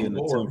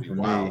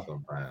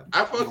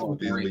fuck with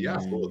this, but y'all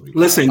supposed to be.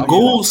 Listen,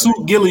 Gold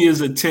Suit Gilly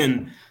is a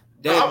 10.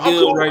 That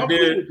Gil right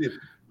there.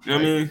 I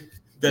mean,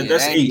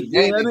 that's 8.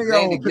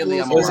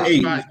 That's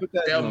 8.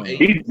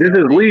 This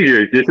is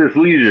leisure. This is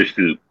leisure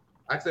suit.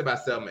 I say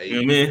about 7, 8.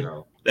 I mean,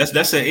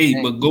 that's an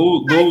 8. But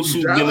Gold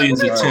Suit Gilly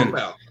is a 10.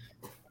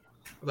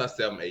 About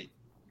 7, 8.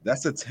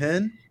 That's a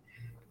 10.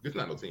 It's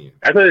not no 10.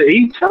 That's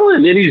he's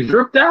chilling and he's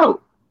dripped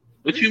out.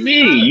 What you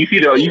mean? You see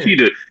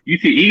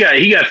he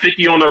got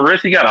 50 on the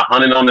wrist. He got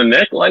 100 on the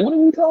neck. Like, what are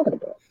we talking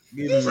about?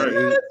 Give him an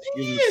 8.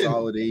 Give him a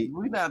solid 8.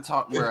 We're not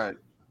talking right.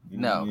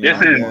 No. This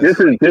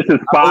is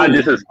fine.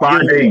 This is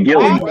fine.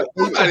 Gilly.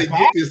 Somebody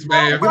get this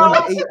man. Give him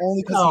an 8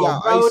 only because he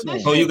got ice on.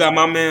 Oh, you got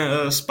my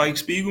man Spike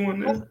Spiegel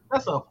in there.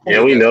 That's a 4.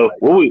 Yeah, we know.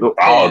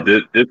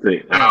 This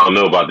thing. I don't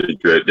know about this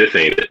drip. This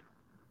ain't it.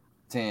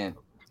 10.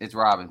 It's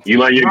Robin. You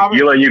let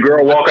your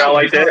girl walk out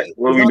like that?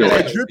 What are we doing?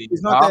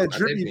 It's not that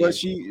drippy, but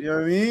she, you know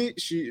what I mean?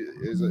 She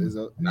is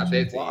a not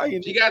that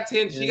 10. She got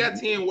 10. She got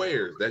 10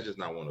 wears. That's just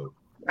not one of them.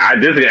 I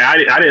didn't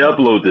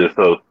upload this,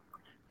 so.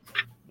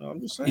 No, I'm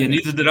just saying. Yeah,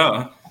 neither did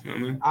I.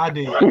 I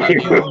did.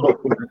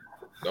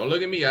 Don't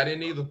look at me. I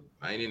didn't either.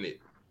 I ain't in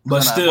it. But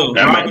still,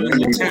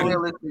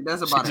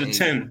 that's about a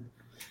 10.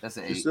 That's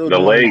an 8. The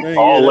leg,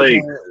 all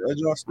legs.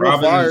 Still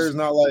fire. It's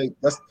not like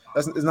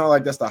it's not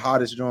like that's the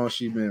hottest joint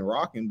she's been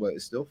rocking, but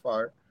it's still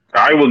fire.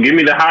 All right, well, give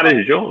me the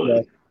hottest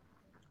joint.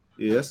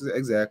 Yeah, that's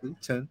exactly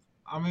 10.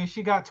 I mean,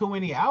 she got too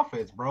many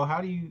outfits, bro.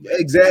 How do you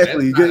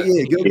exactly? Give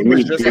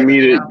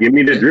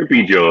me the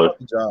drippy joint.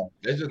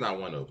 That's just not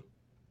one of them.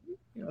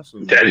 That's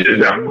just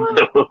not one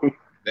of them.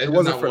 That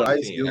wasn't for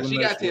ice. She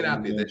got 10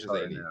 outfits. That just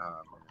ain't it.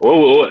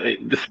 Well,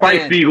 the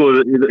Spike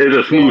Spiegel is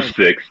a smooth 6.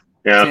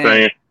 You know what I'm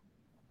saying?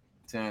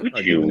 10.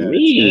 What you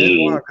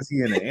mean? Because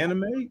he in the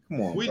anime? Come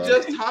on, we bro.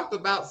 just talked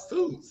about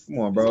suits. Come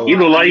on, bro. He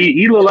look like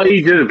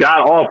he just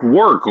got off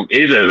work.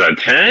 Is it a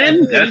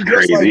 10? That's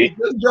crazy.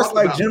 Just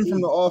like Jim from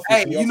the office.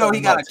 Hey, you know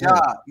he got a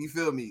job. You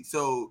feel me?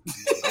 So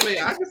I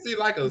mean, I can see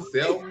like a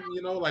 7.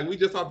 You know, like we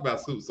just talked about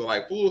suits. So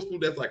like full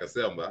suit, that's like a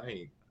 7. But I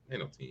ain't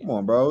no 10. Come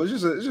on, bro. It's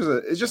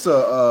just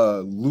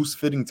a loose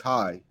fitting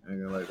tie.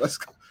 Like let's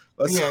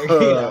this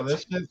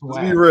shit's let's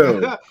be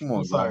real. Come on,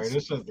 I'm sorry,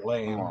 this shit's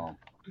lame.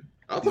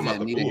 I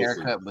need a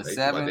haircut, but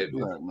 7.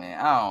 Look, man,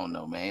 I don't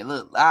know, man.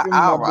 Look,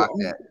 I'll rock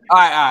that. All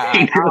right.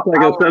 He looks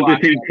like a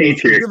substitute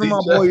teacher. Give my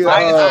boy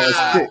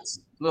 6.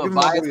 Look,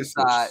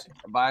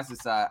 bias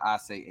aside, I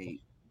say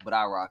 8, but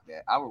I rock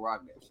that. I would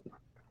rock that.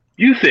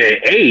 You said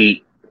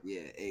 8.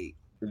 Yeah, 8.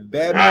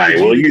 Bad all right,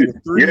 well, you're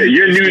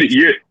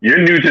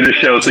new to the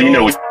show, so you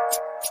know.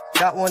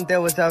 That one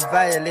there was a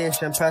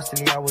violation.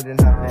 Personally, I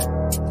wouldn't have it.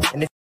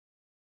 And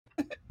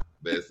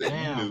That's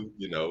it.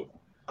 You know,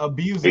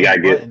 abusing.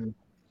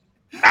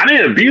 I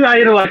didn't abuse. I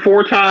hit it like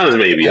 4 times,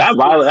 maybe. I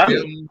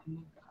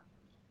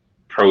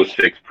Pro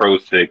 6.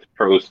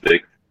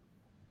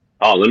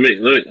 Oh, let me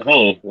hold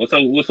on. What's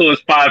up with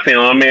Spy fan?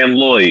 My man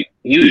Lloyd.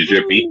 He was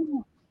drippy.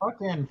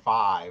 Fucking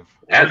 5.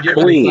 That's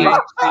clean.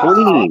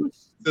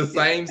 The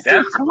same.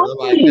 That's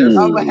clean.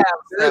 I'm gonna have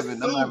 7. I'm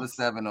gonna have a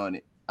 7 on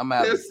it. I'm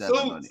gonna have a 7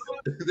 on it.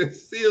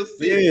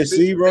 Yeah,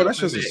 see, bro, that's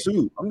just a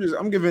suit.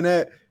 I'm giving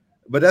that.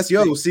 But that's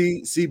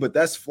but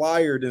that's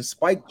flyer than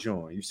Spike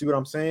joint. You see what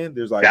I'm saying?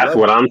 There's like that's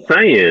what I'm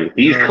saying.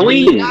 He's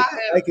clean.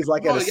 Spike is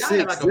like at a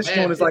 6. This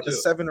joint is like a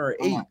 7 or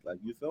 8. Like,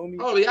 you feel me?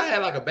 Oh, y'all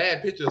had like a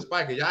bad picture of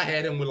Spike, and y'all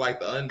had him with like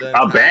the undone.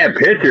 A bad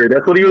picture?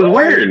 That's what he was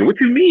wearing. What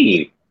you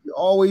mean?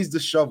 Always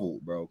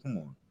disheveled, bro. Come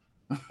on.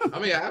 I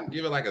mean, I'd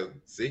give it like a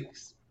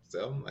 6,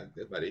 7. Like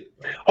that's about it.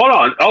 Hold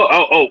on.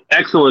 Oh!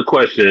 Excellent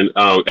question.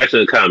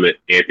 Excellent comment,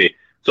 Anthony.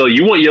 So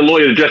you want your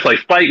lawyer to dress like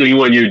Spike, or you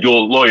want your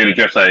lawyer to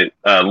dress like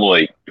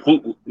Lloyd?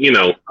 Who,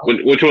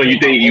 which one you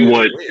think you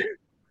want?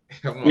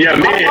 Yeah,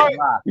 man.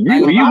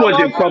 You want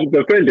your public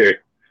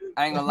defender.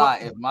 I ain't gonna lie.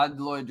 If my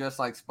lawyer dressed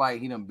like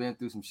Spike, he done been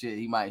through some shit.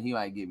 He might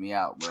get me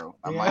out, bro.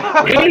 He's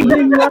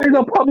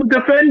a public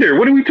defender.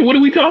 What are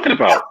we talking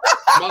about?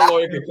 My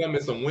lawyer can come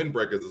in some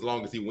windbreakers as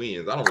long as he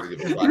wins. I don't really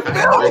give a fuck.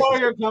 My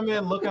lawyer come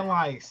in looking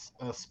like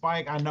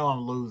Spike. I know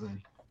I'm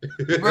losing.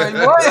 Bro,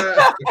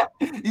 what?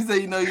 You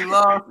say you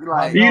lost.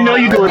 Like, you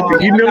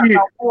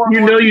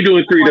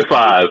doing 3 to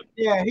 5.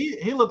 Yeah,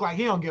 he looked like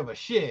he don't give a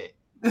shit.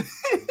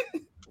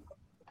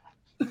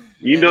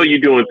 You know you're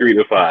doing 3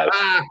 to 5.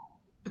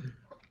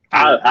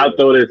 I'll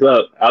throw this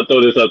up. I'll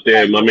throw this up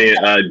there. My man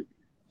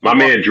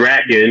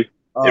Draken.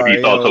 If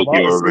you saw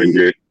Tokyo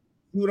Revengers.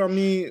 You know what I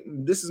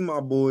mean? This is my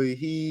boy.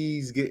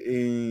 He's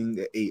getting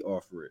an 8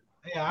 off of it.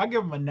 Yeah, I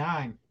give him a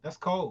 9. That's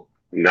cold.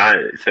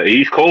 9. So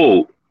he's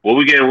cold. What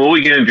we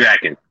getting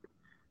Draken?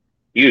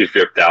 He was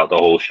dripped out the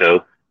whole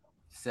show.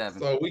 7.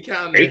 So we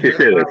count 8 to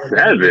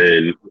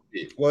 7.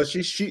 Well,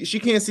 she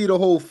can't see the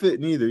whole fit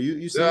neither.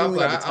 You see, I'm only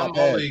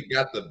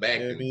got the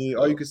back. I mean,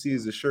 all you can see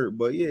is the shirt.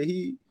 But yeah,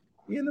 he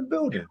in the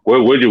building.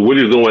 What is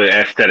doing with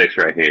aesthetics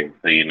right here?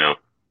 So you know.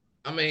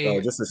 I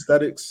mean, just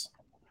aesthetics.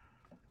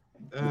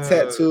 The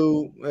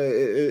tattoo,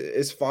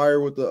 it's fire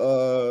with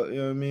the you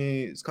know what I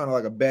mean. It's kind of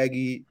like a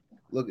baggy,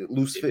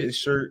 loose fitting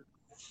shirt.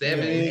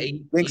 7,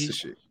 8. Gangsta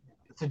shit.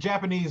 It's a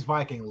Japanese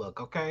Viking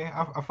look. Okay,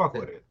 I fuck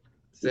with it.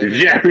 The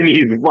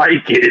Japanese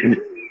Viking.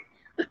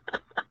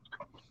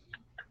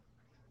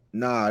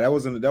 Nah, that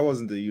wasn't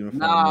the uniform.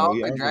 Nah,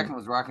 I think Draken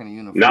was rocking the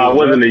uniform. No, it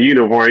wasn't the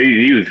uniform.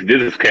 He was.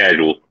 This is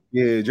casual.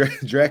 Yeah,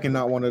 Draken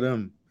not one of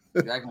them.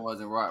 Draken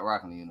wasn't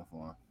rocking the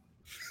uniform.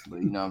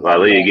 But you know,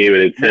 Leah gave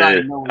it a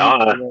 10.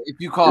 If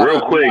you call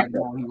real quick,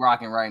 he's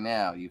rocking right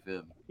now. You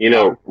feel me? You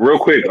know, real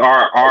quick,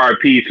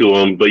 RIP to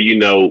him. But you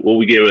know what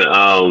we giving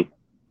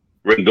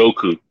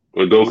Rengoku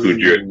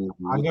drip.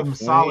 I give him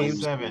solid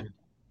 7.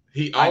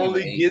 He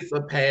only gets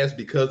a pass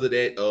because of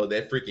that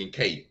freaking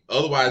cape.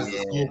 Otherwise, it's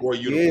a schoolboy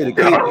uniform.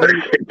 That's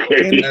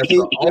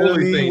the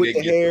only thing that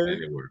gets him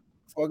anywhere.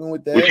 Fucking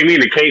with that. What you mean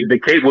the cape? The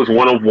cape was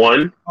 1 of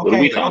 1. What are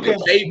we talking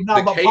about?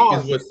 The cape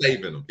is what's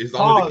saving him. It's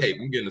only the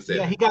cape. I'm getting a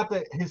 7. Yeah, he got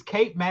his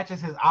cape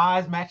matches his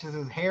eyes, matches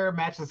his hair,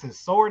 matches his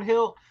sword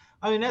hilt.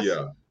 I mean, that's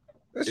a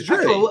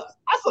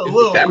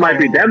little. That might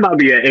be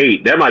an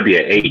 8. That might be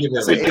an 8.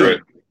 It's the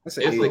cape. It's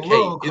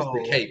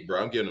the cape,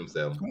 bro. I'm giving him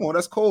 7. Come on,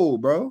 that's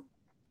cold, bro.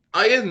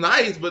 It's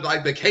nice, but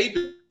like the cape,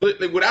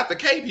 without the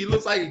cape, he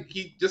looks like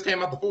he just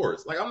came out the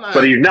forest. Like I'm not.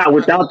 But he's not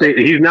without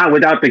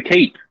the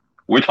cape.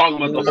 We're talking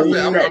about the whole.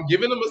 I'm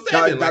giving him a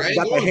 7. Got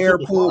the hair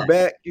pulled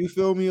back. You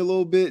feel me? A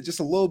little bit, just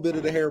a little bit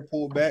of the hair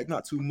pulled back,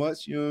 not too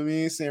much. You know what I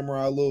mean?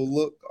 Samurai little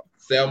look.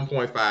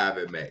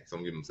 7.5 at max.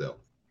 I'm giving him 7.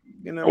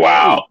 You know,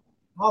 wow,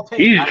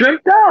 he's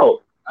dripped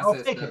out.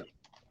 I'll take it.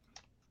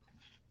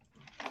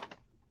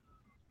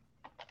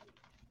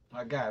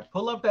 My God,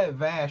 pull up that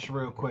Vash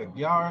real quick.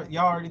 Y'all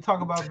already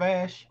talk about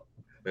Vash?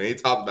 We ain't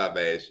talking about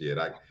Vash yet.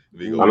 I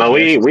know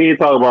we ain't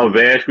talking about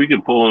Vash. We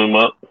can pull him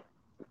up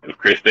if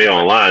Chris stay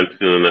online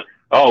soon.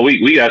 Oh,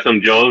 we got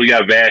some Jones. We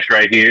got Vash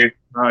right here.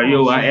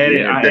 Yo, I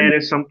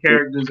added some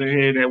characters in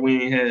here that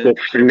we ain't had. The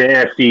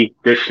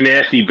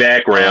snazzy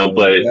background,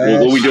 but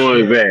what we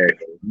doing with Vash?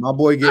 My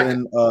boy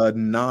getting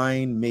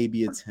 9,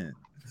 maybe a 10.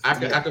 I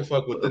can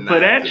fuck with the 9. For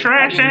that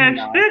trash ass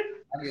shit.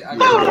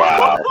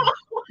 Wow.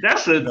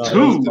 That's a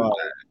 2.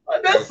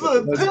 That's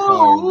a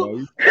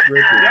 2.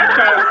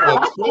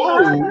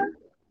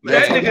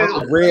 That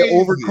nigga red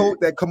overcoat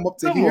that come up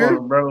to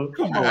here, bro.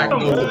 Come on,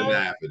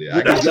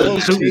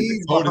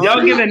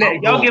 Y'all giving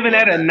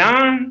that a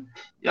 9?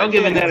 Y'all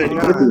giving that a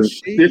 9?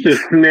 This is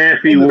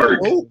snappy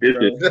work. This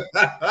is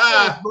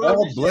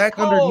all black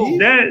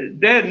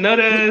underneath. That nut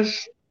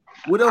ass.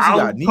 What else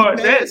you got?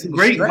 That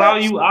great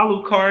value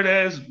Alucard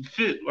ass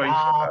fit. Like,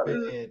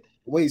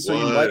 wait, so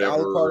you like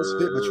Alucard's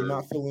fit, but you're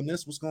not feeling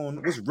this? What's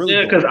really?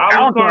 Yeah, because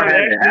Alucard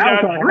had a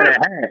hat.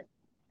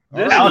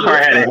 Alucard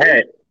had a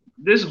hat.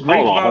 This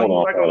great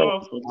value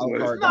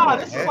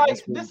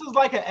this is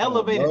like an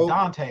elevated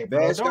Dante, bro.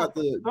 Bash got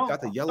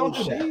the yellow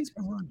shades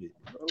behind it,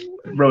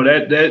 bro.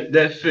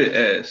 That fit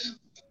ass.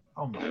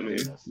 Oh my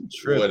goodness.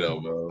 Whatever,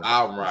 bro.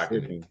 I'm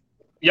rocking it.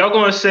 Y'all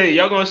gonna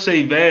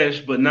say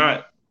Vash, but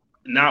not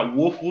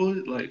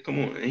Wolfwood. Like, come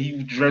on, and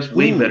he dressed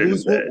way better than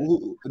that.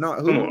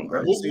 Come on,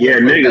 bro. Yeah,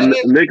 Nicholas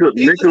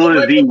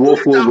D.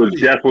 Wolfwood was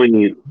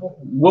definitely.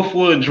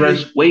 Wolfwood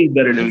dressed way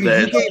better than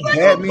Vash.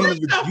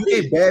 You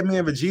gave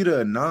Batman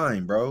Vegeta a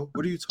 9, bro.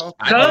 What are you talking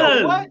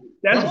about?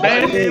 That's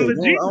Batman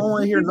Vegeta. I don't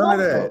want to hear none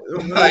of that. You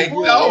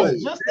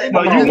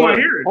want to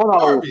hear it? Hold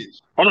on.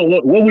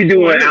 What we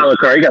doing with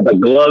Alucard? He got the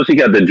gloves. He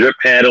got the drip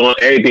pad on.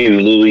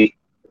 Everything's Louis.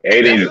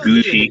 Everything's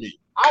Gucci.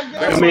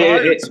 I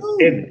mean,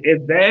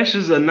 if Vash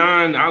is a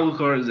 9,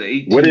 Alucard is an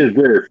 18. What is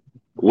this?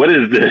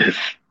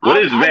 What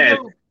is Vash?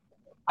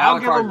 I'll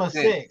give him a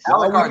 6.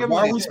 Why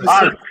are we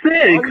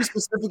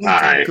specifically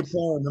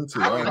comparing them to?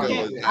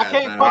 I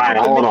can't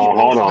Hold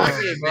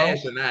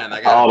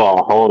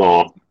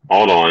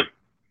on.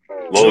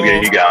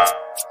 Logan, you got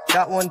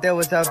that one. There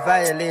was a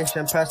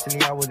violation.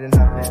 Personally, I wouldn't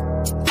have it.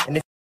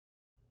 And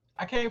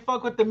I can't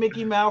fuck with the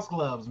Mickey Mouse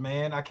gloves,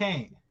 man. I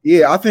can't.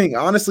 Yeah, I think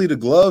honestly the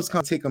gloves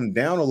kind of take them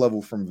down a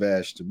level from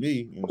Vash to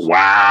me.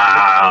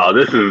 Wow,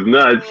 this is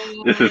nuts.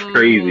 This is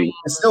crazy.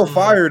 It's still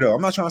fire though.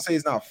 I'm not trying to say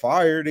it's not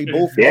fire. They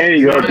both. There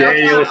you go,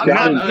 Daniel.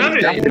 None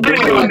of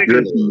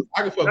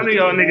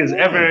y'all niggas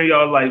ever in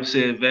y'all life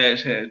said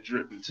Vash had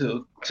drip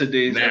until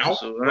today's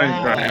episode.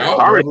 I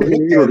already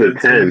think he was a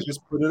 10.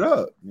 Just put it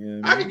up.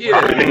 I can get it.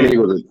 I think he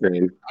was a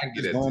 10. I can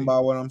get it. Going by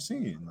what I'm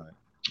seeing.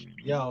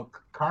 Yo,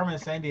 Carmen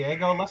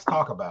Sandiego. Let's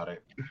talk about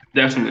it.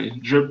 Definitely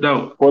dripped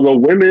out. For the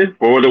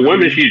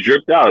women, she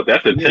dripped out.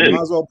 That's a 10.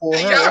 Y'all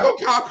gonna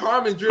call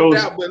Carmen dripped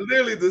out, but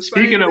literally the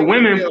speaking of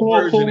women,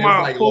 pull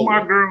my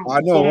girl.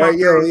 I know, right?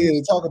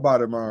 Yeah. Talk about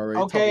it, already.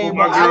 Okay,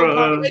 my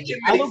girl.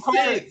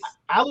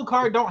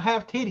 Alucard don't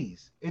have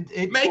titties.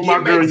 It make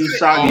my girl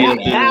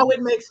Usagi. Now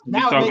it makes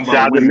sense.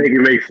 To make it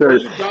make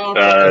sense.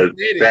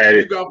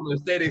 You go from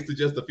aesthetics to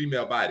just a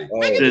female body.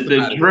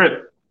 The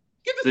drip.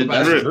 The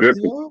drip.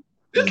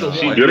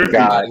 She drip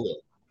guy.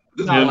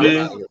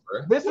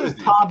 This is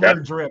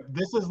toddler drip.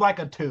 This is like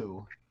a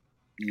 2.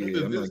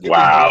 Yeah,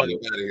 wow.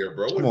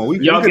 Come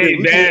on, y'all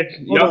gave Bash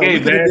a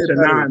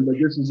 9, but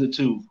this is a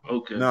 2.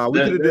 Okay. Nah, we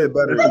could have did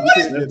better.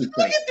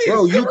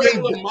 Bro, you gave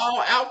a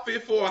mall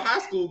outfit for a high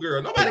school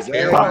girl. Nobody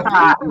cares.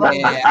 I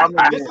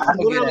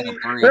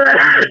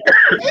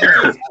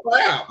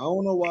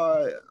don't know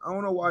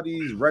why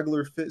these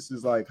regular fits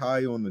is like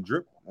high on the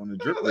drip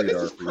radar.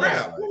 This is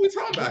crap. What are we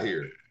talking about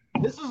here?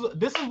 This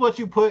is what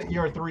you put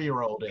your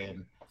 3-year-old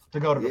in to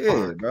go to the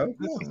park, bro.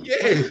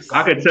 Yes.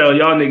 I can tell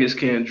y'all niggas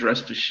can't dress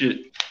for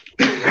shit.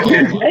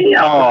 Hey,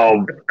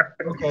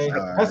 okay.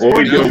 What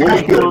we doing?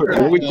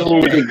 What we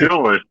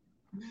doing?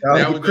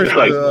 Just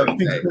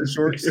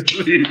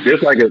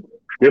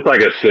like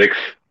a 6.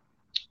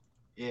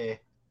 Yeah.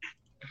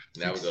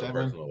 Now we go to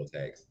personal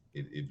attacks.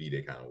 It'd be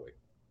that kind of way.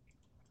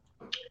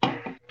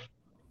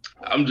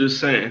 I'm just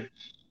saying.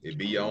 It'd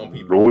be your own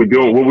people.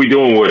 What we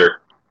doing with her?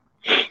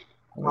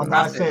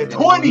 I said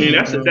 20.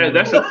 That's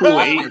a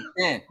cool 8.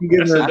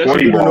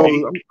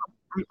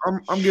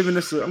 I'm giving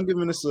this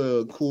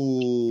a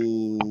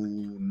cool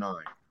 9.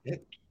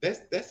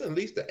 That's at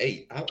least an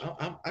 8.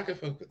 I can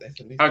fuck with that.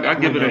 I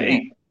give it an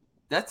 8.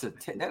 That's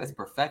that is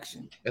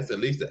perfection. That's at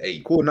least an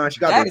 8. Cool 9. She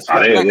got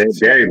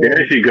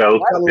there she goes.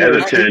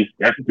 That's a 10.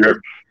 That's a drip.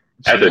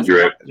 That's a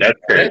drip. That's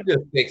 10. That's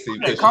just sexy.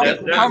 That's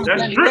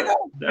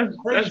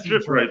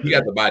drip right there. You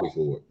got the body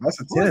for it. That's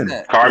a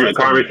 10. Carmen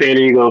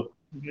Sandiego.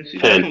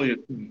 10.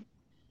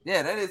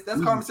 Yeah, that's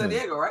Carmen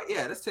Sandiego, right?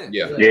 Yeah, that's 10.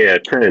 Yeah,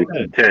 10.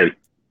 10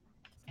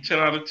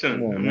 out of 10. I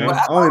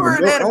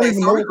don't even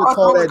know what to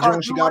call that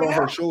joint she got on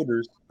her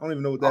shoulders. I don't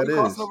even know what that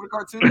is. Over the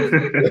cartoon.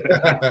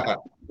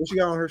 What she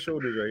got on her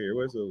shoulders right here?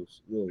 Where's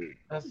those little?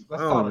 That's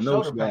called a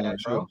shoulder pad,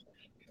 bro.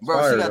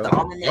 Bro, she got the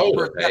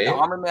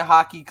armament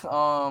hockey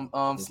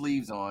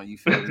sleeves on. You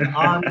feel me?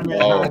 Oh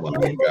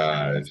my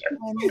gosh!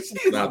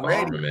 Not the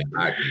armament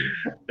hockey.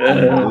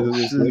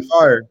 It's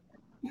fire.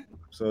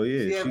 So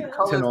yeah, she had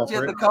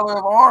the color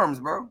of arms,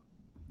 bro.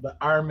 The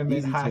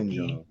armament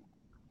hockey.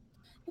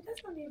 But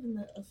that's not even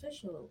the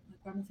official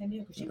Carmen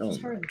Sandiego. She was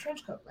just her in the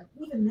trench coat. Like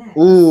even that.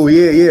 Ooh,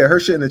 yeah. Her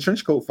shit in the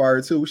trench coat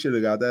fire too. We should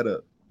have got that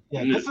up.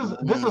 Yeah, this is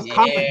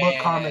comic book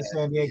Carmen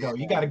Sandiego.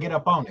 You got to get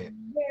up on it.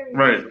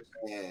 Right.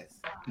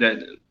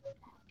 That.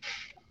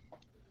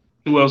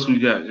 Who else we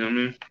got? You know what I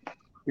mean?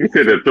 You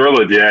said the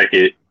Thriller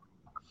jacket.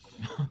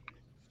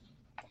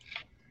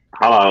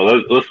 Hold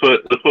on, let's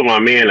put my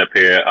man up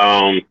here.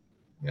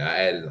 Yeah, I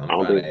added. I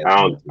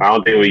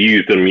don't think we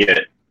used them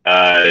yet.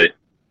 The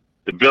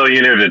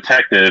Billionaire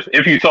Detective.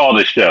 If you saw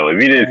the show,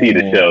 if you didn't see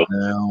the show,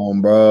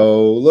 damn,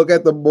 bro, look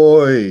at the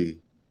boy.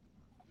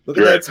 Look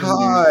at that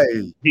tie.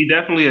 He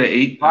definitely an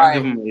 8. Right.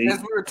 Give him an 8.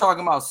 Since we were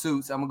talking about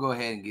suits, I'm gonna go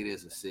ahead and get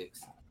this a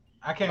 6.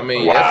 I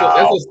mean, that's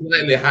a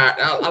slightly high.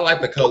 I like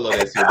the color of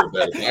that suit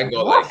better. So I can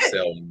go like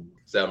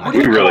 7.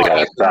 We really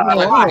got style.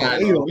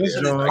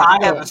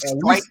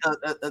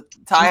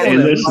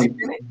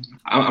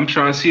 I'm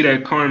trying to see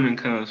that Carmen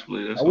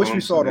cosplay. I wish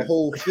we saw the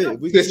whole fit.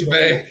 We this see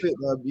man. the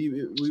whole fit.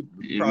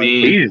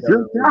 He's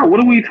just out. What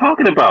are we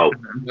talking about?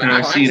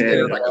 I see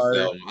that. Like a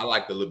 7. I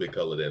like the little bit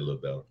color that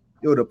look though.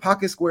 Yo, the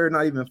pocket square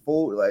not even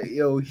full. Like,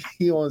 yo,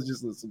 he wants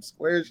just some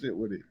square shit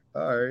with it.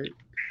 All right.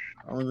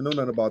 I don't even know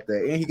nothing about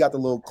that. And he got the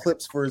little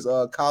clips for his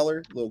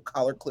collar, little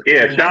collar clip.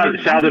 Yeah, shout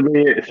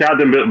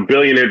to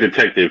Billionaire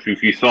Detective.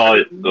 If you saw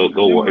it,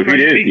 go. If you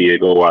didn't see it,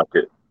 go watch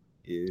it.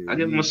 Yeah, I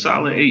give him a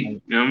solid 8.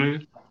 You know what I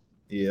mean?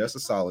 Yeah, that's a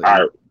solid. All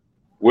right,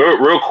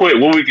 real quick,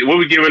 what we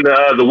giving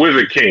the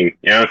Wizard King?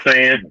 You know what I'm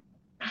saying?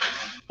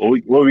 What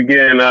we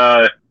getting? You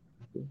know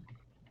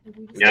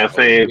what I'm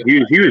saying?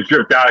 He was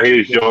dripped out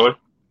his joint.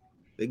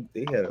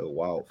 They had a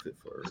wild fit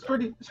for her.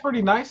 It's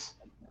pretty nice.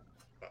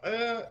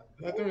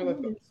 I think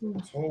like the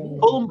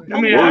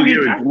I mean,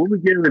 what we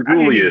giving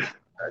Julius?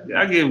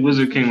 I give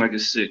Wizard King like a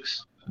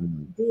 6.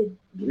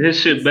 His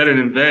shit better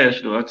than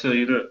Vash, though. I tell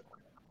you that.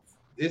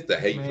 It's the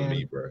hate for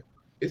me, bro.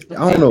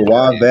 I don't know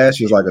why Vash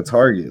is like a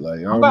target. Like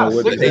I don't know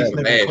what the hate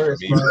for Vash for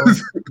me.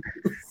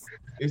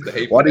 It's the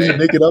hate. Why do you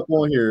make it up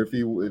on here if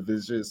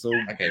it's just so?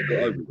 I can't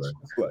believe it,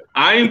 bro.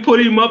 I ain't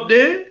put him up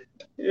there.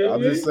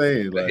 I'm just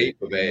saying, the hate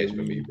for Vash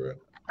for me, bro.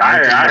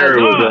 I heard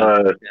it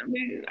was. I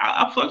mean,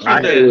 I fucks with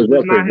that. It's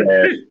not his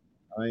pick.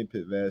 I ain't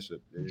put Vash up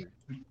there.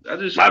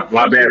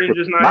 My bad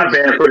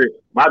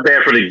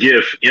for the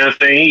gift. You know what I'm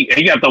saying?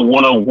 He got the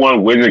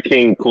 101 Wizard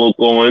King cloak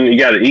on. He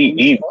got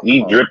he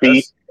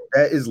drippy.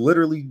 That is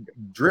literally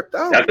dripped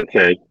out. That's a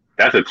 10.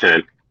 That's a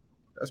 10.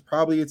 That's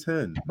probably a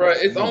 10. Bro,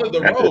 it's only the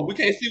robe. We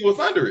can't see what's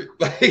under it.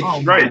 Like,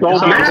 right.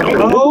 Don't matter.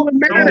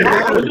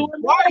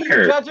 Why are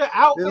you judging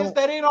outfits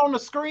that ain't on the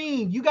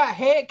screen? You got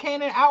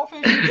headcanon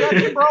outfits you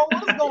judging, bro.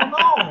 What's going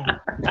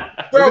on?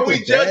 Bro,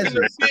 we judging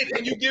the fit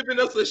and you giving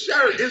us a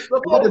shirt. It's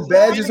Look at the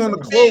badges on the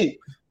cloak.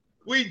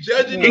 We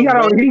judging He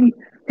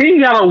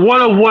got a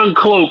one-of-one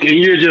cloak, and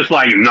you're just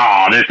like,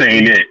 nah, this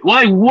ain't it.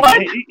 Like what?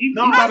 He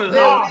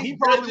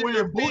probably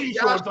wearing booty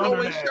shorts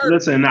under that.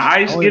 Listen, the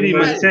ice give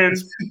him a 10.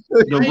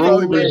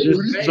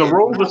 The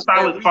robe is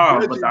solid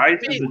 5, but the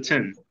ice is a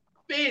 10.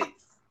 Fits.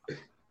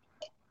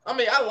 I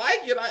mean, I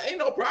like it. I ain't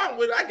no problem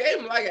with it. I gave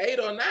him like an 8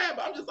 or 9,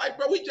 but I'm just like,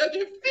 bro, we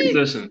judging fit.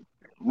 Listen,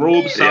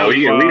 robe solid 5.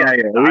 We gotta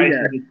get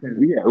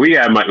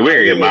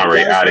my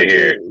rate out of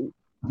here.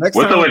 What's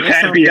up with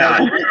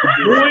Tapion?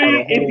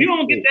 Boy, if you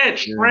don't get that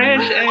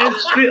trash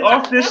ass fit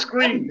off this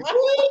screen,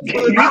 get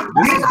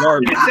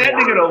that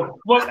nigga the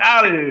fuck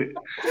out of here.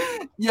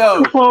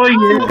 Yo,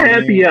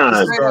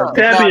 Tapion.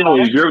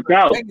 Tapion is dripped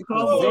out. Come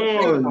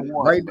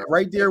on.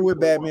 Right there with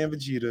Batman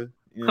Vegeta.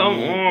 Come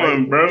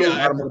on, bro.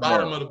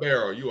 Bottom of the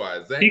barrel. You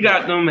are exactly. He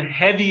got them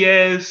heavy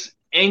ass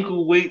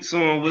ankle weights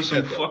on with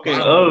some fucking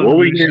what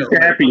we getting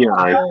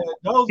Tapion?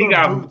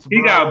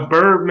 He got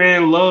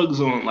Birdman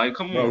lugs on. Like,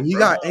 come on. He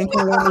got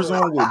ankle warmers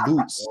on with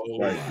boots.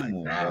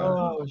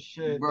 Oh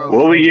shit, bro.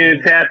 What we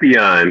getting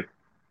Tapion?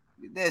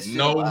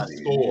 No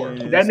score.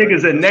 That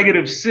nigga's a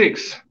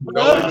 -6.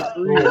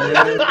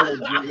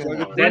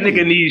 That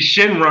nigga needs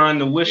Shinron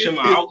to wish him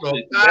an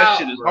outfit. That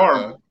shit is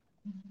horrible.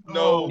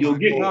 No,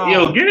 get him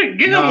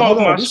off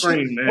my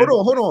screen, man.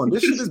 Hold on.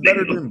 This shit is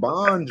better than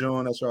Bond,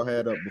 John, that y'all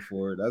had up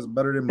before. That's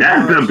better than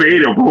Bond. That's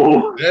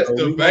debatable. That's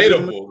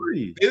debatable.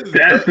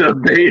 That's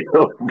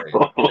debatable.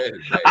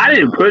 I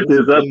didn't put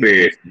this up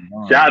there.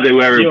 Shout out to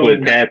whoever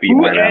put Tappy.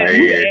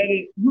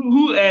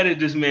 Who added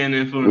this man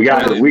in for? We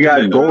got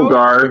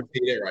Goldar.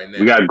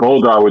 We got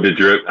Goldar with the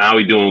drip. How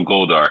we doing,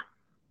 Goldar?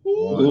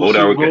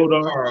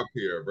 Goldar up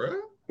here, bro.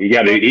 He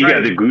got the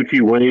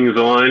Gucci wings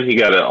on. He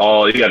got the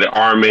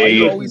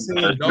Armade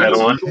set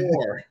on.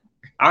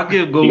 I'll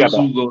give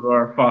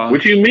Goldar 5.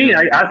 What you mean?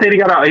 I said he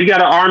got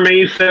an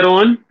Armade set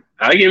on.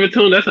 I give it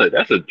to him. That's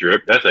a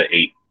drip. That's an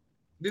 8.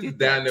 This is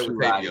down there with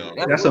Tapion.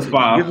 That's a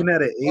 5. Giving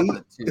that an 8.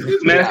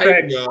 Matter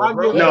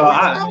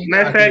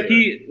of fact,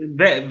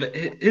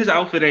 his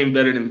outfit ain't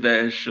better than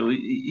Vash, so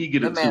he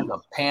get a 2. That man's a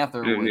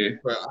Panther with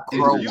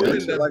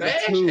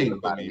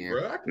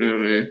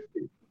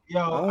Yo,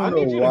 I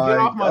need you to get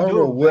off my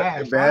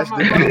dude, Bash. I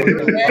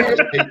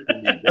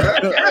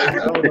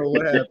don't know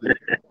what happened.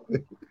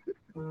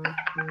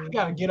 You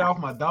gotta get off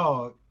my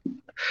dog.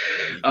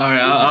 All right,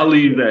 I'll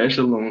leave Vash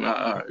alone. All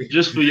right,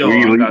 just for y'all.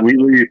 We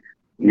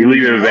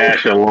leaving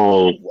Vash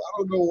alone. I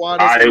don't know why. All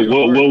right, I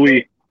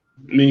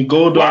mean,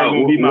 Goldar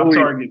will be my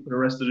target for the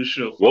rest of the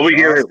show. What we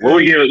give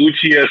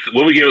Uchiha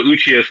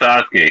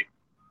Sasuke?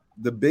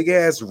 The big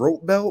ass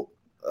rope belt.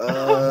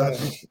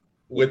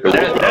 With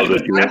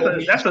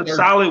that's a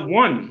solid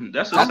 1.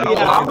 That's a solid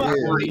 1.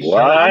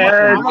 What?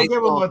 I'm gonna give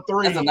him a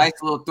 3. That's a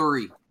nice little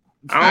 3.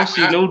 I don't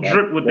see no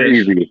drip with that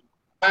shit.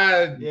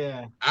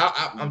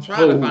 I'm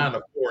trying to find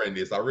a 4 in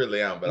this. I really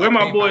am. But where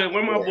my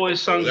boy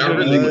Sung Jin? I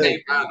really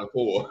can't find a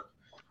 4.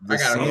 I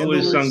gotta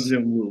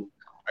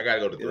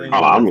go to 3.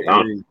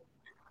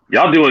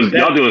 Y'all doing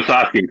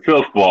Sasuke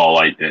filth ball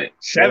like that.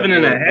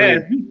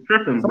 7.5. You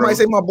tripping, bro. Somebody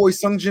say my boy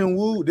Sung Jin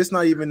Woo. This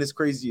not even his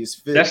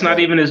craziest fit. That's not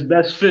even his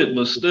best fit,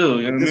 but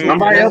still, you know what I mean?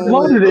 Somebody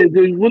uploaded it.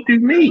 Dude. What do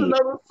you mean?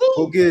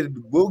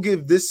 We'll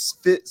give this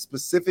fit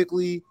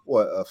specifically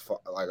a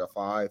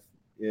 5.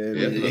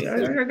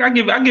 I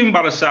give him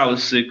about a solid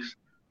 6.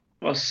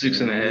 About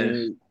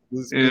 6.5.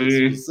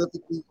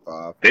 Specifically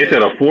 5. They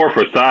said a 4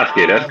 for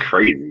Sasuke. That's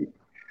crazy.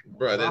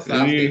 Bro, that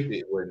Sasuke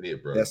fit wasn't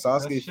it, bro? That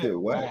Sasuke fit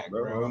whack,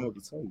 bro. I don't know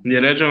what to tell you. Yeah,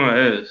 that joint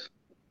is.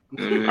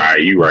 All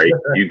right, you right.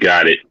 You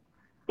got it.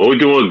 What we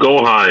doing with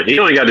Gohan? He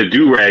only got the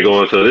do-rag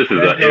on, so this is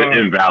an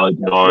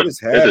invalid on.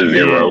 This is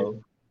 0.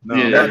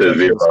 No, that's a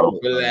 0.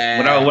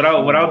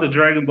 Without the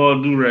Dragon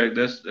Ball do-rag,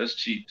 that's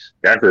cheap.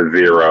 That's a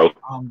 0.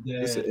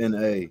 It's an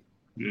NA.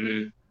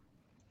 Mm-hmm.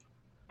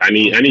 I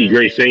need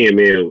Great Saiyan,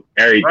 man.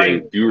 Everything,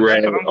 right.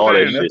 do-rag, all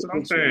that shit.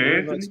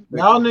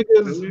 Y'all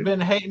niggas been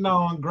hating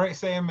on Great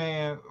Saiyan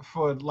Man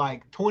for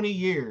like 20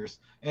 years,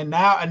 and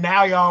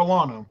now y'all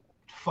want him.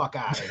 Fuck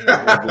out of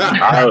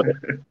here.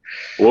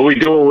 What we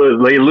doing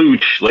with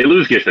Lelouch?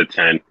 Lelouch gets a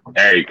 10.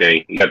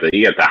 Everything. He got the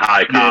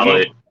high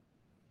collar.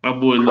 My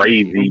boy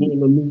crazy.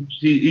 Lelouch,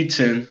 he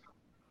 10.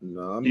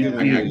 No, I'm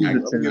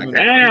giving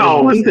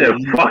Damn, what the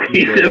fuck?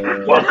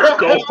 What's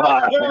going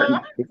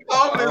on?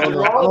 I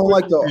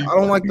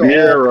don't like the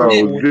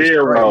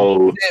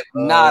 0.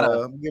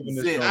 Nada. I'm giving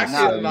this I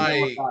get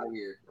like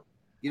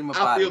get him up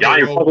out of here. Y'all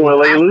ain't fucking with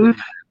Lelouch?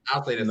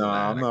 I'll say that's no,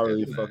 I'm not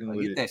really fucking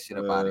with Get that shit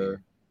up out of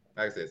here.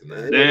 I say it's a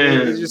 9.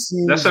 It just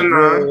seems that's a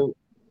 9.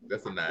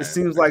 That's a 9. It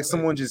seems like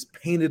someone just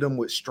painted them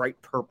with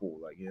striped purple.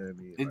 Like, you know what I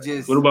mean? It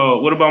just.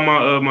 What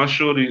about my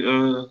shorty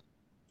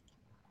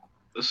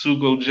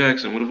Asuko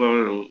Jackson? What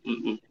about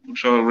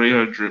what y'all rate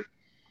her drip?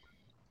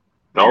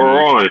 No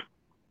wrong.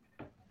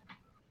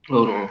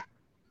 Hold on.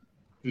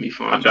 Let me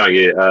find I'm trying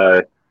to get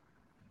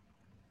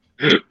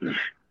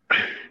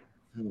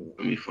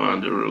Let me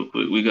find it real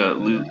quick. We got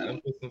Liz. I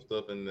put some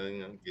stuff in there,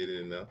 get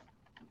it in there.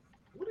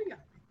 What do you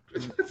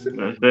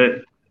That's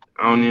that.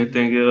 I don't even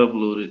think it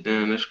uploaded.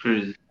 Damn, that's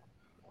crazy.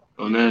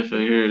 On that,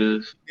 here it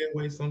is.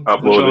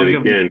 Upload it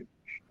again.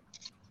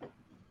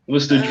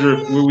 What's the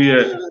drip? Where we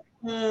at?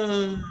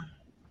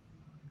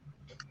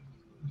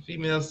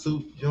 Female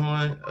suit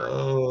joint.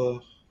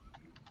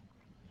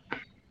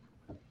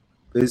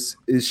 Is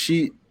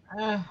she?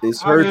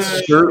 Is her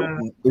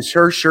shirt? Is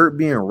her shirt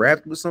being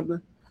wrapped with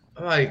something?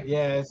 Like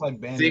it's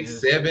like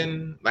bandages.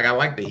 6'7". Like I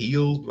like the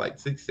heels, like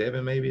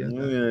 6'7" maybe.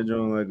 Yeah,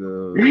 John like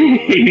a.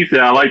 He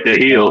said I like the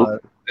heels.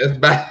 That's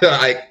bad.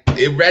 Like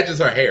it matches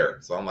her hair,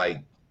 so I'm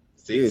like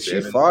 6'7".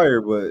 She fire,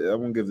 but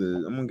I'm gonna give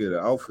the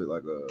outfit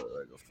like a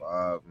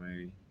 5,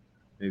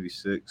 maybe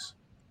 6.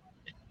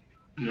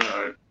 All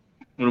right.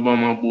 What about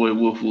my boy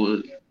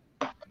Wolfwood?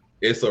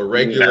 It's a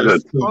regular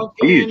suit.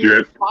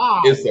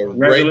 It's a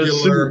regular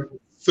suit.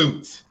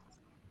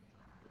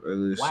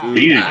 Regular Wow. suit.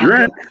 He's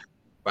dressed.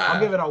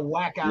 I'll give it a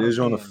whack out. It is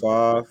on a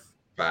 5.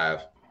 5.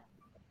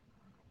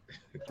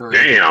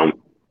 Damn.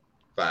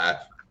 5.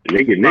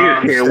 Niggas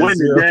can't win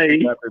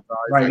today.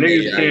 Right,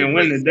 niggas can't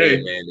win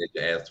today. Man, that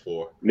you asked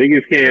for.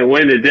 Niggas can't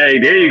win today.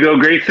 There you go,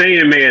 great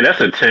saying, man.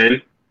 That's a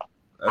 10.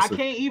 I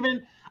can't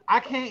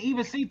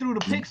even see through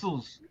the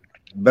pixels.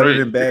 Better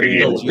than bad.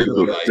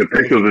 The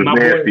pixels is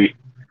nasty.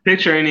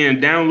 Picture ain't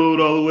even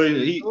download all the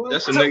way.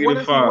 That's a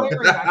negative 5.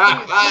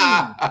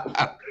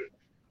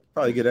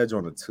 Probably get that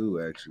on a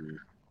 2, actually.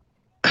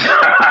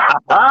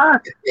 I'm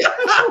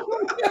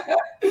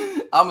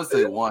gonna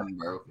say 1,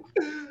 bro.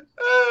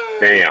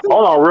 Damn.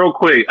 Hold on, real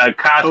quick.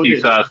 Akashi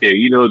Sasuke,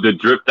 you know the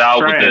dripped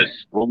out with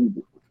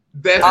the.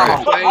 That's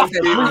I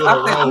said 3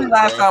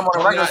 last time on the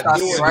regular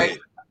Sasuke, right?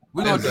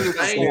 We're gonna do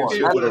this for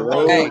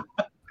 4. Hey,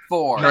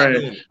 4. I'm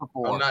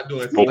not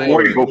doing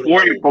before you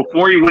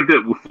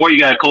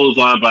got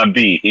clotheslined by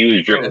B, he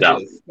was dripped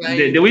out.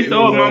 Did we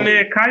throw up my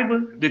man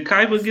Kaiba? Did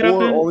Kaiba get up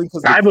there?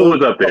 Kaiba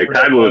was up there.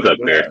 Kaiba was up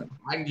there.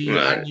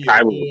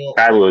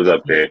 Kaiba was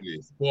up there.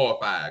 4 or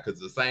 5 because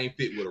the same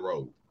fit with a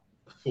robe.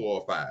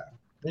 4 or 5.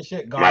 This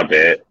shit garbage. My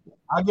bad.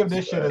 I'll give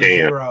this shit a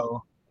 0.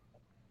 All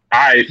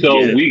right, so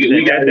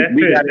we got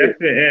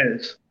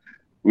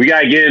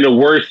to get in the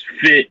worst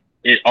fit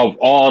of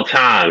all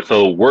time.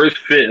 So worst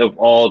fit of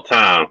all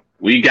time.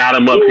 We got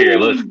him up here.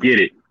 Let's get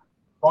it.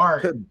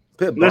 Bart.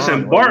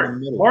 Listen,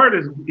 Bart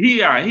is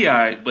he all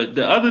right, but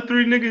the other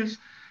 3 niggas.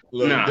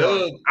 Nah,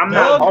 I'm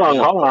not.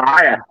 Hold on.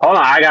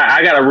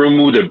 I got to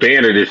remove the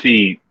banner to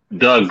see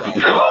Doug's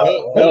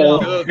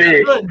whole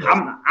fit.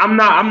 I'm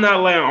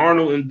not letting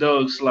Arnold and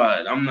Doug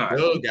slide. I'm not.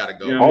 Doug gotta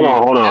go. You know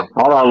hold on.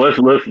 Let's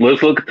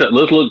look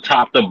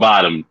top to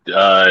bottom.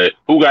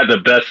 Who got the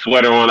best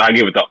sweater on? I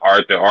give it to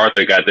Arthur.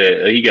 Arthur got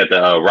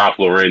the Ralph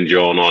Lauren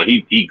joint on.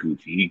 He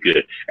Gucci. He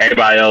good.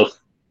 Everybody else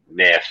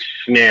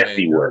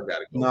nasty work.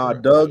 Nah,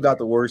 Doug got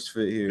the worst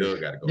fit here.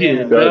 Doug gotta go.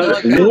 Yeah,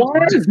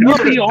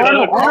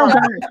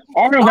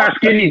 Arnold got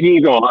skinny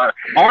jeans on.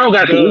 Arnold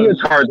got some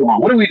leotards on.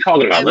 What are we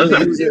talking about? He was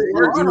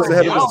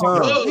ahead of his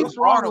time. What's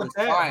wrong with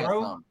that,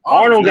 bro?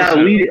 Arnold got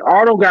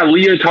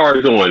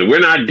leotards on.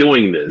 We're not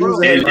doing this.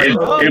 And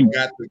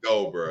got to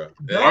go, bro.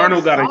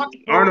 Arnold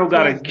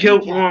got a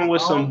kilt on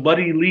with some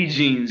Buddy Lee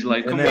jeans.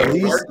 Like, come on. At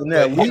least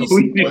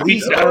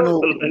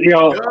Arnold.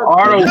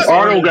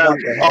 Arnold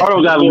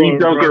got Lee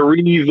Duncan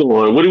Reeves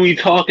on. What are we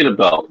talking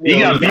about? He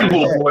got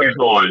Bugle Boys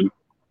on.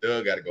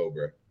 Doug gotta go,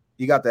 bro.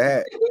 He got the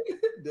hat.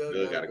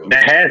 Doug gotta go. The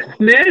hat's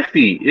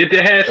nasty.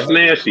 The hat's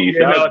nasty.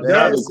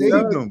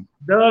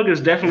 Doug is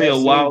definitely a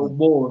wild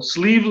bull.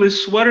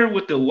 Sleeveless sweater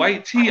with the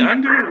white tee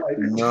under. Like,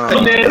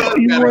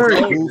 nasty work.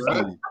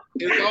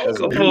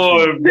 Come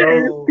on,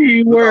 bro.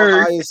 Nasty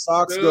work.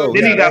 Socks go.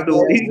 Then he got the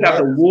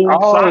wool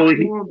socks on.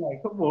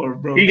 Like, come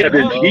on, bro. He got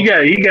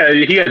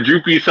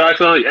droopy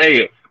socks on.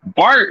 Hey,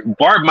 Bart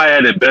might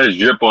have the best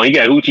drip on. He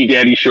got Hoochie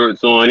Daddy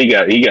shorts on. He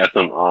got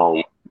some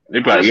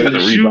they probably got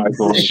some Reeboks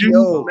on.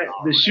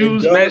 The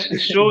shoes match the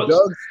shorts.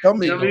 Doug's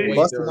stomach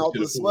busting out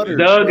the sweater.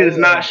 Doug is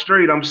not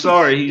straight. I'm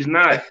sorry, he's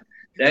not.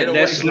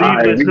 That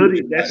sleeveless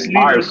hoodie. That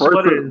sleeveless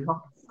sweater.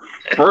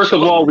 First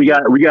of all, we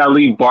got to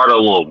leave Bart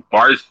alone.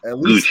 Bart's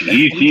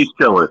Gucci. He's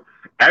chilling.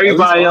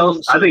 Everybody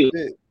else, I think.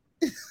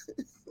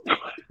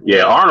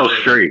 Yeah, Arnold's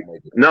straight.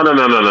 No.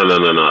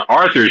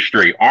 Arthur's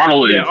straight.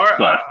 Arnold is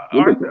Arthur,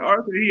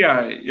 he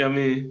alright. I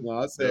mean,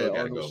 I said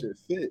Arnold should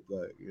fit.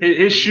 Like,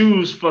 his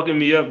shoes fucking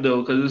me up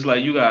though, because it's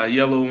like you got a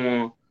yellow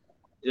one.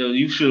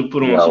 You should have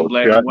put on some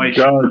black and white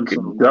shoes.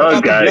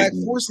 Doug got black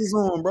forces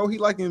on, bro. He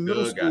like in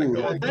middle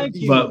school. Thank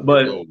you.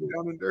 But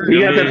he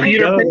got the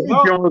Peter Pan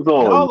Jones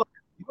on.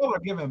 Y'all are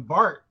giving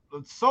Bart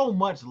so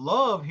much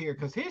love here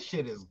because his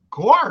shit is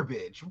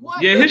garbage.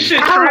 What? Yeah, his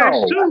shit trash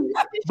too.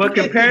 But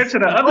compared to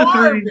the other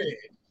 3,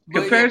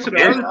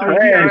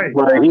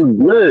 but he's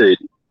good.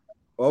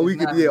 All we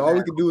can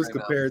do is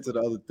compare it to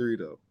the other 3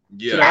 though.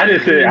 Yeah, I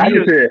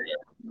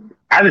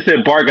just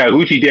said Bart got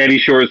Hoochie Daddy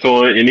shorts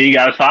on and he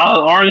got a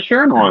solid orange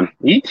shirt on.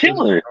 He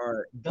chilling. All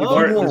right.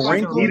 Bart is like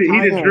he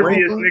the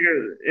drippiest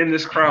nigga in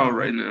this crowd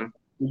right now.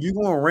 If you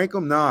gonna rank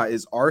them,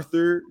 it's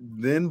Arthur,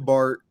 then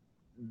Bart,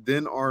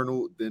 then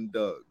Arnold, then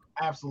Doug.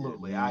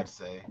 Absolutely, I'd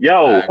say.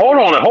 Yo, hold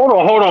on.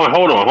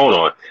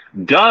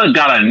 Doug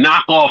got to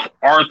knock off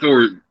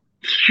Arthur's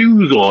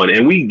shoes on,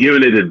 and we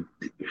giving it a.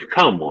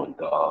 Come on,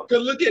 dog.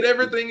 Cause look at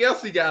everything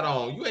else he got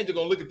on. You ain't just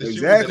gonna look at the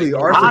exactly. shoes.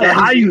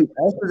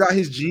 Arthur got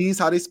his jeans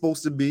how they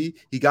supposed to be.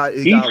 He's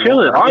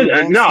chilling.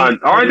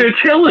 Arthur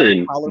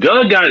chilling.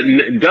 Doug got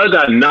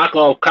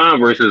knockoff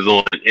Converses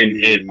on,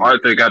 and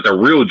Arthur got the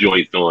real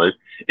joints on.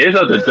 It's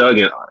up to Doug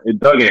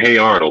and Hey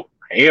Arnold.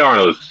 Hey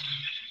Arnold's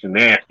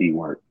nasty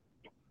work.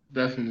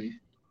 Definitely.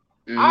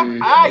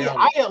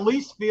 I at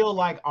least feel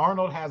like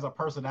Arnold has a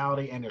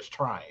personality and is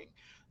trying.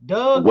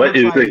 Doug, what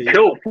is the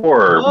kilt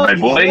for, my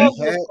boy?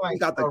 He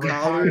got the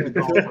collar.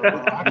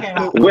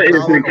 What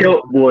is the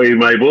kilt, boy,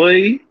 my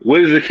boy? What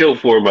is the kilt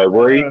for, my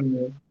boy?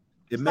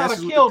 It's not a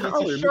kilt,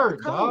 it's a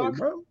shirt, dog.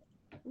 Bro.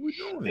 What we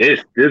doing?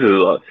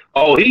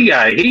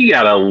 He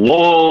got a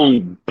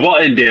long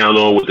button down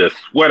on with a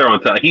sweater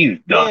on top. He's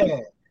done.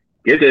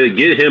 Yeah.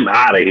 Get him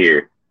out of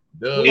here.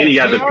 And he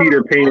got the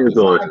Peter Pan's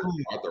on.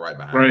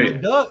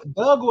 Right.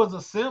 Doug was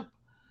a simp.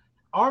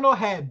 Arnold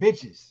had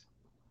bitches.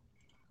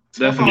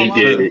 Definitely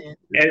did.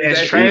 And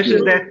as trash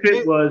as that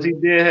fit was, he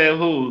did have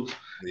hoes.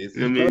 I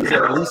mean,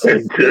 Doug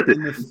fitted.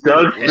 As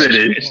trash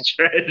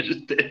as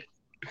that.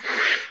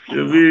 I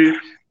mean,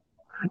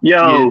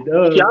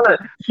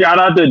 shout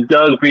out to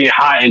Doug being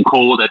hot and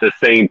cold at the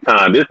same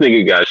time. This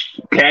nigga got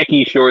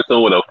khaki shorts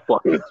on with a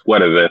fucking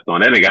sweater vest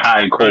on. That nigga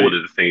hot and cold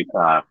at the same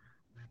time.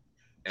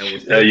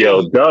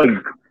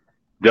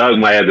 Doug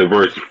might have the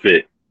worst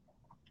fit.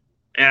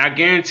 And I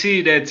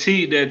guarantee that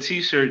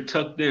t-shirt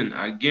tucked in.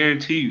 I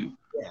guarantee you.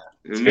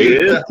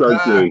 It is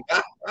something.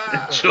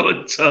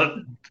 Short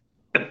tuck.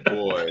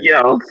 Boy.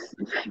 Yo,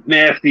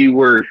 nasty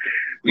work.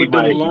 With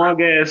the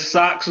long ass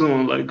socks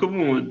on. Like, come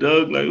on,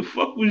 Doug. Like, what the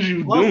fuck was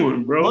you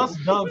doing, bro? Plus,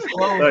 Doug's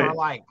clothes are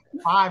like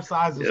 5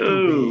 sizes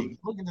too big.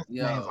 Look at this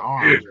man's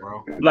arms,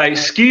 bro. Like,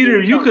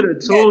 Skeeter, you could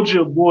have told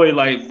your boy,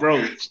 like,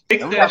 bro,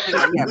 take that shit.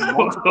 He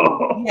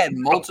had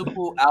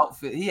multiple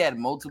outfits. He had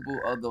multiple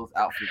of those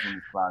outfits in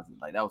his closet.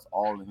 Like, that was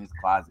all in his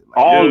closet. Like,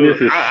 all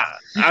this is.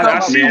 I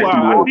see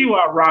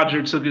why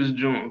Roger took his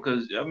joint,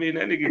 because I mean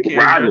that nigga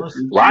can't.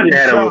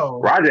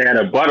 Roger had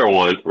a butter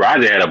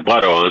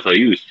on. So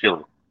he was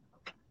chilling.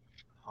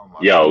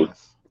 Yo,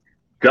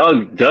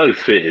 Doug's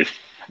fit is.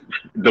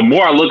 The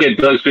more I look at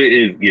Doug's fit,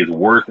 it gets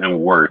worse and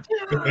worse.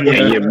 And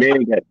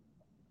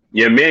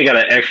your man got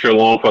an extra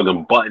long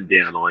fucking button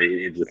down on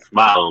it and just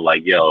smiling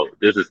like, "Yo,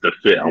 this is the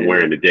fit I'm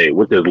wearing today."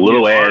 With his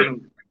little ass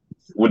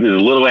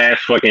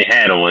fucking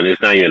hat on, it's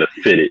not even gonna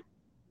fit it.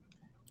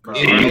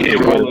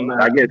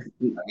 I guess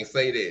I can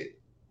say that.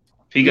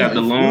 He got the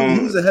long.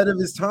 He was ahead of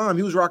his time.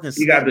 He was rocking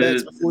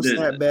snapbacks before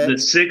snapbacks. The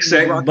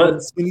 6X button,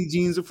 skinny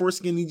jeans before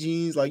skinny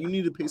jeans. Like, you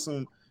need to pay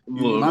some.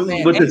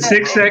 With the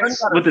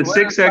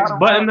 6X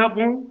button up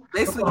on.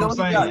 Yeah,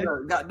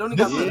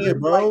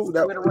 bro.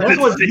 That's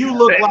what you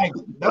look like.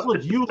 That's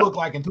what you look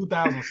like in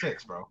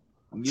 2006, bro.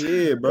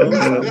 Yeah, bro.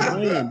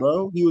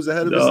 Bro. He was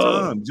ahead of his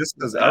time. Just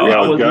because I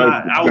was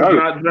not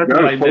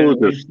dressed like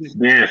that.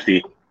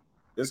 Nasty.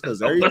 Just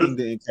because everything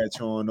didn't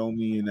catch on don't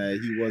mean that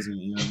he wasn't.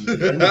 You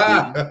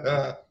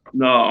know,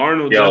 no,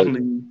 Arnold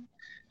definitely.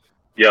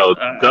 Yo,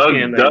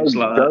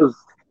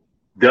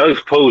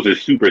 Doug's pose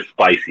is super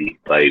spicy.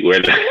 Like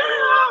we're not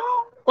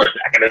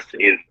gonna say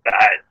it's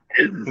not.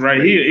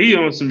 Right, he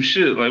on some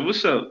shit. Like,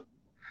 what's up?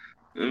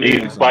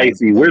 He's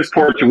spicy. Where's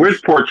Pork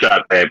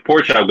Chop at?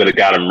 Pork Chop could have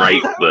got him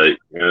right, but you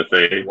know what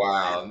I'm saying?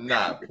 Wow,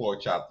 not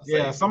Pork Chop.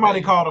 Yeah, somebody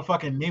called a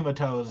fucking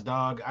nematodes,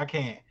 dog. I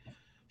can't.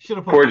 Should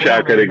have put Pork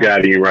Chop could have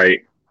got you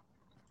right.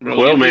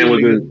 Well, man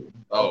was in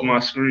my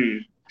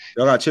screen.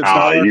 Y'all got Chip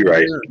Skylar. You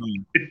right.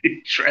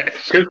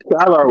 Trash. Chip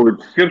Skylar was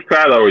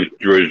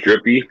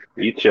drippy.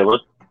 He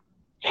chilling.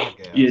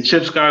 Yeah,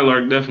 Chip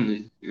Skylark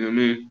definitely. You know what I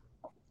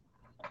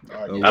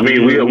mean? I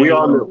mean, we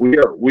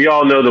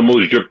all know the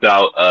most dripped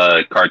out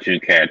cartoon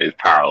cat is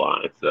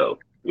Powerline, so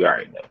we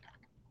already know.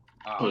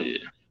 Oh yeah.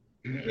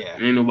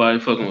 Ain't nobody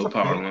fucking with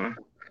Powerline.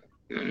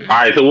 All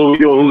right, so what we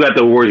doing? Who got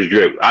the worst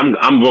drip?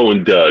 I'm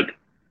going Doug.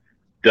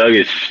 Doug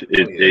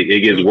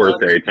it gets worse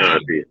every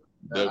time.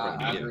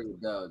 I agree with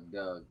Doug.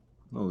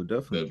 Oh,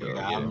 definitely.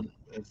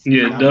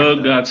 Yeah,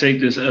 Doug gotta take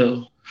this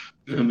L.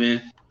 You know what I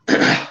mean?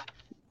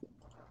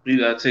 You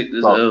gotta take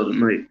this L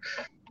tonight.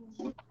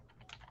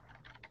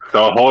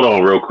 So hold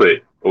on real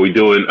quick. Are we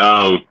doing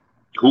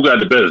who got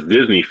the best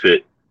Disney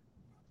fit?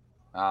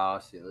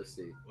 Oh shit, let's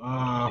see.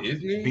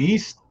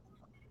 Beast.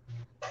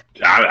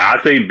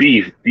 I say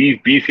Beast.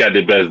 Beast got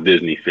the best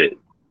Disney fit.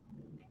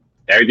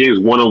 Everything's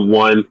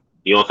 1-of-1.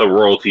 You also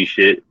royalty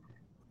shit.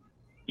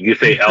 You can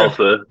say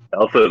Elsa.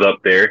 Elsa's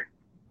up there.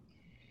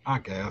 I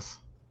guess.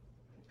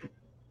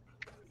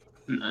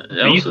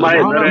 Elsa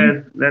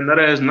that nut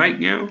ass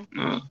nightgown.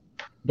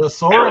 Does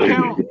Sora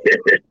count?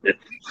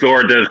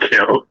 Sora does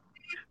count.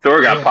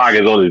 Sora got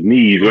pockets on his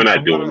knees. We're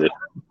not doing this.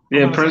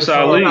 Yeah, Prince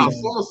Ali.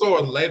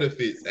 Someone later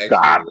fits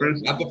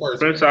actually. Not the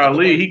first. Prince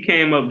Ali, he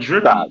came up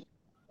drippy. Stop.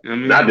 I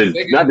mean, not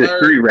the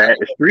street rat.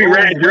 Street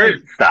rat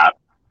drip. Stop.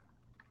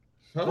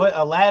 Huh? What,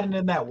 Aladdin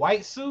in that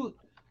white suit?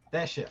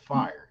 That shit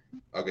fire.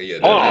 Okay, yeah.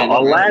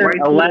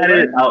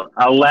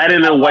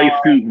 Aladdin in white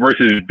suit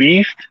versus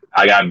Beast.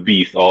 I got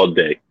Beast all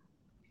day.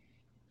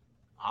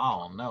 I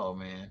don't know,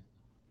 man.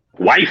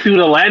 White suit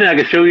Aladdin, I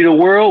can show you the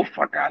world.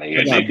 Fuck out of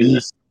here,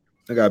 nigga.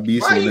 I got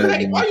Beast why in you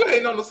that. Why you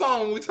hating on the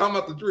song when we talking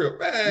about the drip?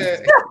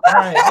 Man.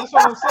 Right, that's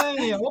what I'm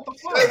saying. What the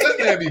fuck? That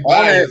man be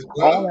biased,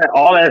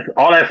 all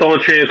that song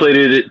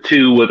translated it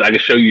to was I can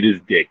show you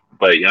this dick.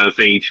 But you know what I'm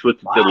saying? He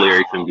switched the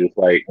lyrics and just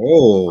like,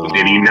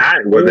 did he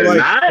not? Was it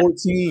not?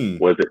 14.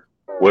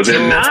 Was it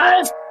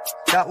not?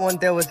 That one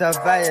there was a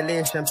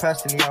violation.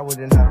 Personally, I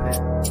wouldn't have it.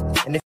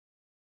 And if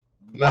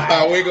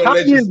Nah, we ain't gonna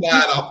let you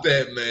slide off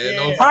that, man.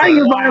 Yeah. How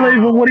you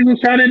violating what he was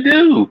trying to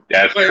do?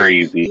 That's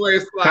crazy.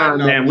 Con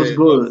man, what's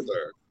good?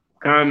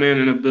 Con man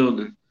in the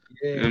building.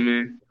 Yeah, you know what I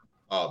mean.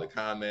 Oh, the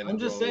con man. I'm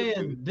just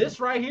saying, this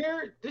right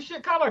here, this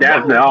shit kind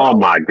of. Oh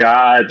my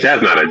god,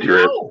 that's not a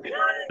drip.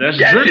 That's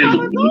drip.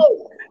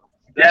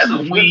 That's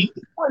weak.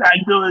 What I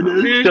doing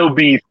this? So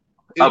Beast,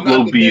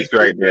 upload Beast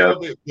right now.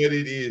 But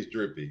it is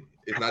drippy.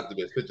 It's not the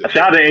best picture.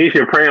 Shout out to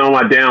Ancient praying on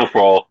my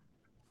downfall.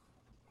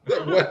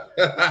 Hold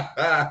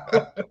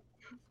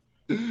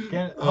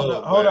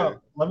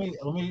up. Let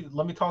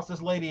me toss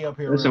this lady up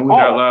here. Listen, we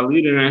got a lot of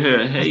leader in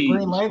here. Hey,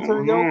 Green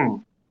Lantern,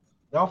 yo.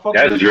 Y'all fuck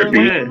that's with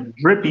drippy.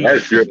 Drippy.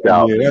 That's dripped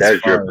out. Yeah,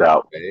 that's dripped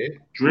out.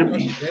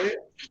 Drippy.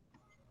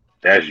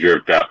 That's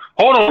dripped out.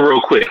 Hold on,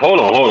 real quick. Hold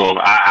on.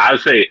 I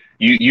say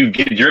you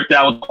get dripped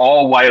out with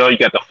all white on. You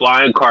got the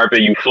flying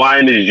carpet. You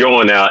flying this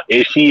joint out.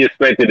 Is she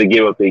expected to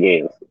give up the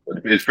games?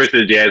 Is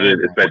Princess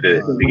Jasmine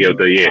expected to give up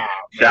the game?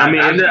 So, I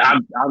mean,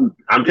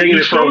 I'm taking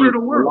it from the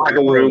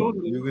locker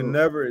room. You can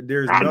never.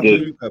 There's nothing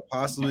you could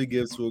possibly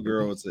give to a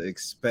girl to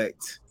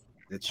expect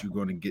that you're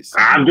going to get.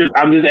 I'm just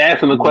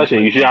asking the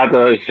question. You shout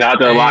out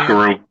the locker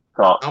room.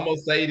 I'm gonna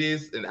say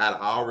this, and out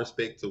of all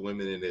respect to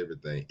women and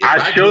everything,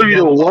 I show you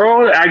the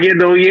world. I get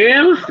no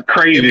yams.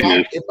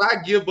 Craziness. If I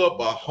give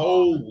up a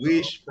whole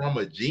wish from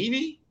a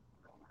genie,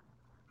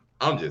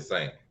 I'm just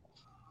saying.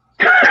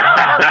 If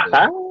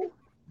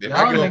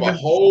I give up a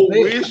whole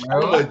wish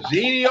from a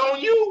genie on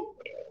you,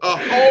 a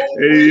whole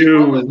wish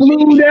from a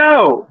flew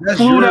out.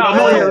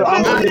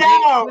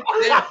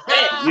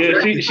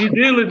 Yeah, she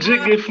did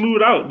legit get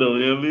flued out though.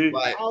 You know what I mean?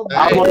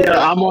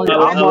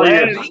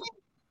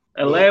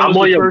 I'm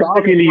on your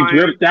balcony,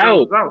 dripped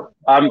out.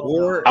 I'm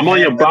on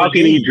your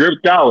balcony,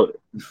 dripped out.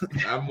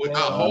 I'm with a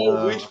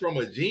whole wish from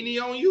a genie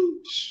on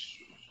you.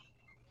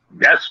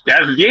 That's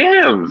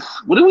yams.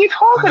 What are we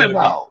talking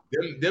about?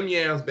 Them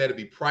yams better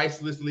be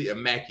pricelessly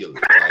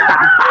immaculate.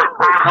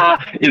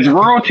 It's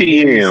royalty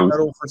yams.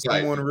 For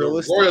someone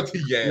realistic.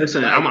 Royalty yams.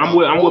 Listen, I'm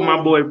with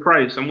my boy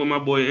Price. I'm with my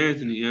boy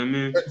Anthony. You know what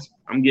I mean?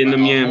 I'm getting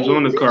them yams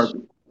on the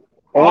carpet.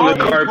 On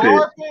the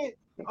carpet.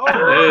 Oh,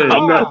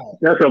 I'm not.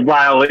 That's a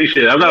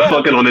violation. I'm not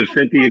fucking on this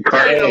Cynthia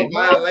carpet. No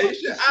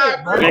violation.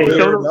 Hey,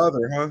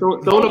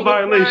 throw the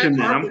violation,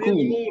 man. I'm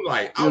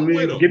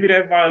cool. Give me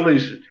that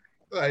violation.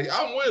 Like,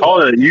 I'm with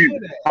hold on.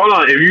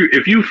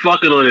 If you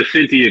fucking on a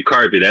Cynthia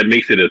carpet, that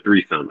makes it a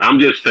threesome. I'm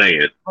just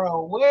saying.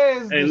 Bro,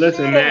 where's hey,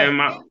 listen, man.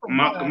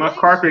 My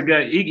carpet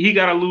guy, he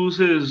gotta lose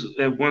his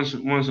at once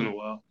in a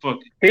while. Fuck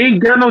it. He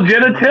ain't got no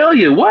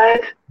genitalia.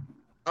 What?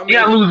 You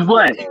gotta lose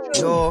what?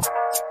 Yo,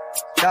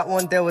 that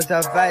one there was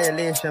a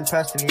violation.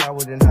 Personally, I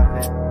wouldn't have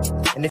it.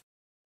 And if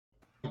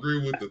agree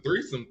with the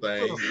threesome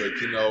thing,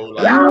 but you know,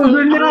 like that was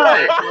a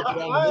nut. On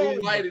the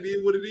moonlight, it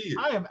is what it is.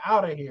 I am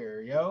out of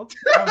here, yo.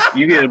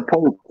 You getting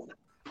poked.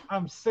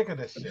 I'm sick of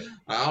this shit.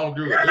 I don't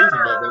agree with threesome,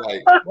 but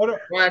like,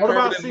 what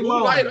about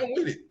Simone? I'm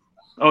with it.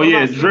 Oh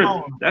yeah, drip.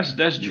 That's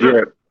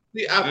drip.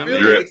 See, I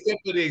feel it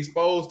except for the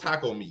exposed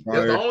taco meat.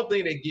 That's the only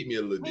thing that get me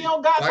a little bit. He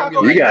don't got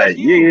taco meat.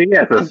 He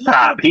has a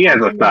stop. He has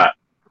a stop.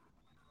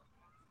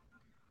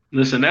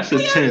 Listen, that's a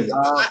 10.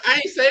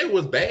 I ain't say it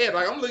was bad.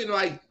 Like I'm looking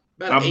like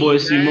my boy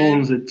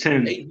Simone's a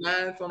 10. 8,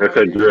 9, that's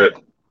a drip.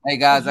 Hey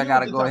guys, I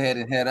gotta go ahead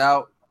and head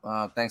out.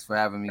 Thanks for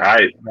having me. All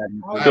right.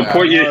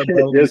 Support your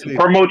shit. Just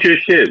promote your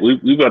shit.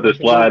 We about to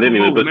slide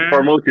anyway, but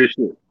promote your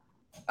shit.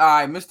 All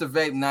right, Mr.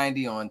 Vape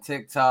 90 on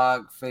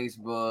TikTok,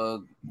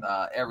 Facebook,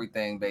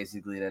 everything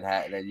basically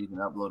that you can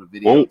upload a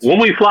video. When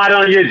we slide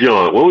on your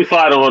joint, when we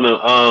slide on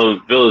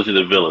the Village of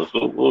the Villains,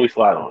 when we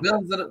slide on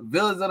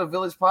Villains of the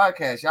Village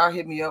podcast, y'all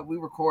hit me up. We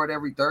record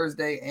every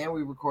Thursday and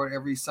we record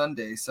every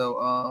Sunday.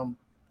 So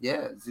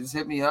yeah, just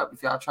hit me up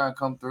if y'all try and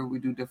come through. We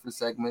do different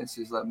segments.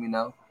 Just let me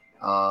know.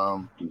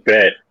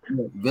 Bet.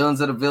 Villains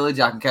of the Village.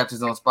 Y'all can catch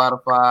us on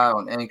Spotify,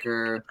 on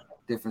Anchor.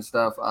 Different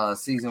stuff.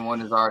 Season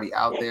 1 is already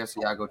out there,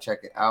 so y'all go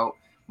check it out.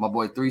 My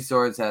boy Three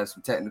Swords has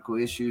some technical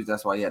issues.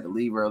 That's why he had to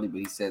leave early, but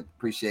he said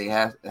appreciate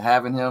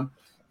having him.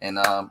 And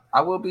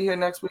I will be here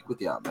next week with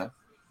y'all, man.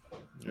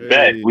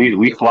 Bet.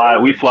 We fly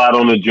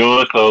on the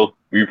joint, so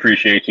we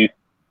appreciate you.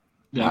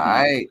 All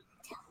right.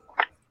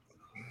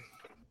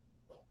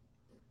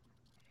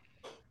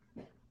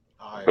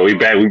 So we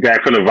back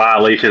from the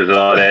violations and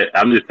all that.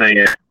 I'm just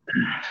saying,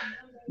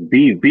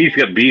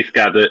 Beast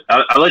got the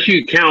unless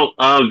you count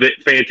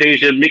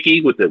Fantasia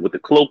Mickey with the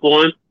cloak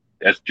on,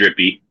 that's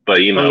drippy.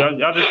 But you know,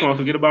 y'all just gonna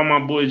forget about my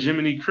boy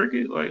Jiminy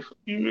Cricket. Like, what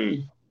you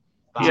mean?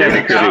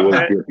 Jiminy Cricket was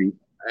drippy.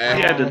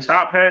 He had the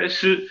top hat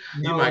shit.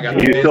 He's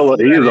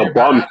a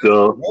bum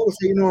still. I was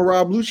hating on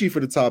Rob Lucci for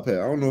the top hat.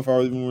 I don't know if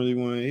I even really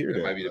want to hear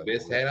that. Might be the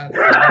best hat out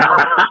there.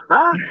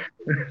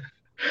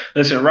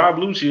 Listen, Rob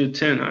Lucci at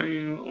 10. I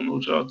don't know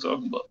what y'all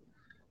talking about.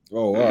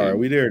 Oh, all right,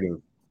 we there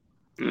then.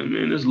 Yeah,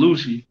 man, it's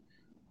Lucci.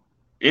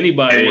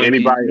 Anybody?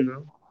 You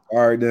know?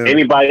 All right, then.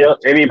 Anybody else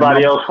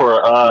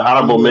for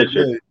honorable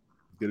mention?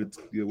 Tattered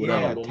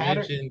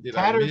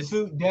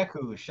Suit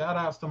Deku. Shout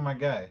outs to my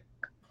guy.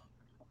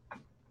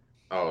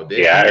 Oh,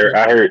 yeah,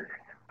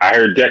 I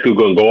heard Deku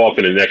gonna go off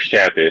in the next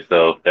chapter,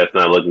 so that's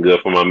not looking good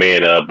for my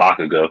man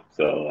Bakugo.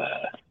 So,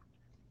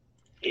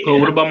 cool.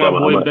 What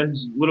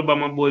about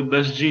my boy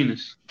Best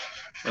Genius?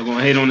 They're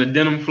gonna hate on the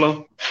denim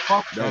flow.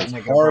 That's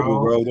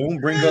horrible, bro.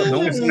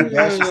 Don't say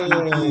that's just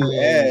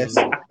ass,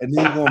 and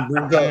then you're gonna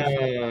bring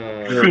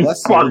up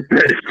fuck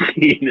Best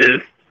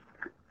Genius.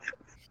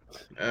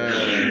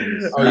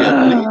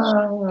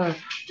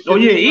 Oh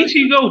yeah,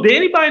 Ichigo. Did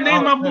anybody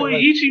name my boy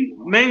Ichi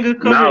manga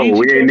cover? No, Ichigo?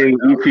 We ain't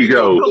named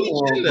Ichigo.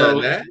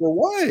 For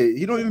what?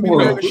 He don't even be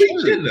wearing the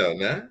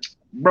shirt.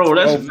 Bro,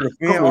 that's for the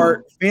fan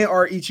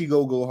art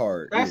Ichigo go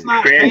hard. That's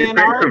not fan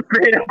art.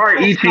 Fan art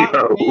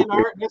Ichigo.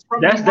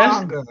 That's from the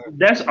manga.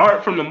 That's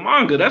art from the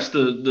manga. That's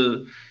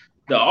the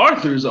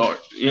author's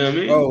art. You know what I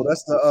mean? Oh,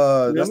 that's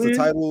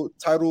the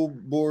title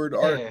board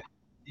art. Yeah.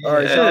 All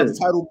right, shout out to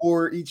title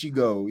board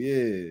Ichigo.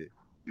 Yeah.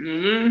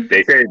 Mm-hmm.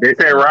 They say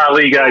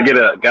Riley gotta get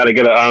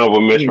an honorable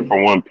mention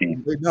for One Piece.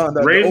 No,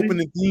 the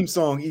opening theme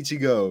song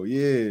Ichigo.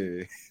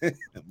 Yeah.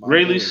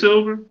 Rayleigh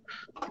Silver.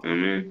 I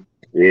mean,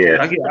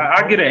 yeah. I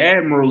get an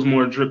Admiral's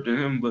more drip than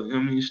him, but I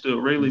mean, still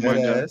Rayleigh my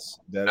guy.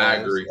 I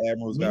agree.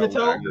 Admiral's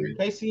Minato,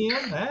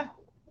 KCM, huh?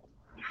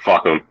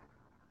 Fuck him.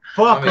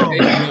 Fuck him.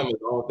 KCM is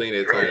the only thing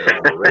that's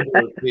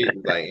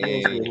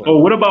Oh,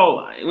 what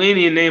about we ain't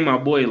even name my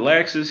boy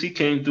Laxus? He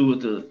came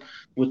through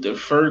with the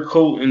fur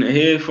coat and the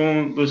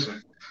headphones.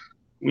 Listen,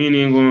 we ain't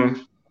even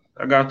going.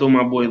 I got to throw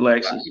my boy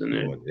Laxus in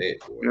there. You know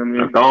what I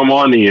mean? Throw him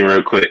on in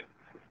real quick.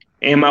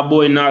 And my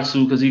boy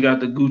Natsu because he got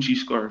the Gucci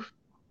scarf.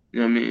 You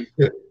know what I mean?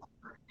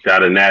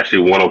 Shout out to Nasty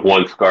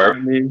 101 scarf. I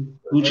mean,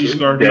 Gucci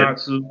scarf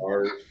Natsu.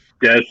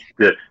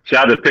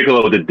 Shout out to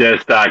Piccolo with the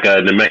dead stock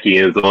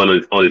Namekians on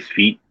his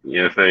feet. You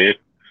know what I'm saying?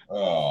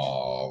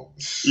 Oh.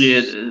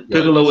 Yeah,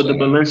 Piccolo with the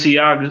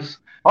Balenciagas.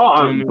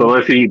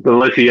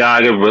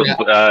 Balenciaga,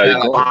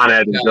 Gohan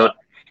had the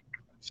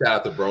shout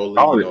out to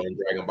Broly, in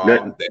Dragon Ball.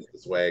 That's the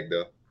swag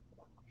though.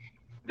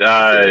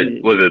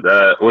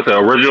 Was the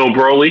original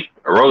Broly?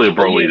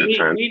 Broly this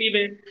time.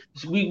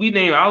 We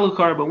named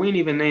Alucard, but we didn't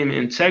even name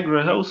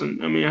Integra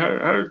Helson. I mean,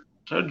 her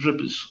drip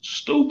is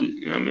stupid.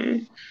 You know what I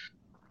mean?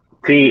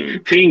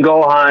 Team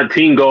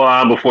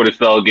Gohan before the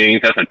Cell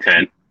Games. That's a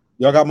 10.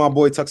 Y'all got my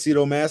boy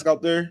Tuxedo Mask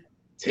out there.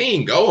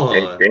 Team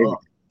Gohan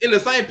in the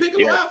same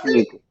Piccolo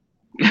outfit.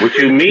 What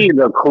you mean?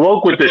 The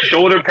cloak with the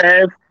shoulder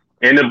pads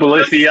and the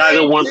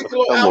Balenciaga one?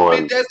 Come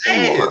on.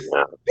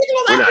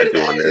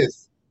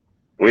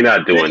 We're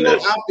not doing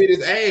this. Outfit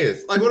is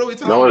ass. Like, what are we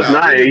talking about? No, it's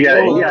not. He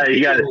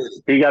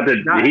got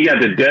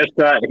the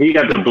desktop. He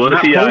got the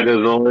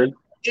Balenciagas on.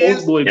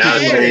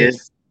 It's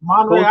ass.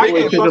 Monterey, I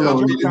can't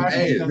fuck with your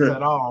fashion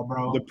at all,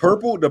 bro. The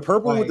purple with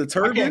the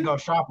turban. I can't go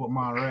shop with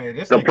Monterey.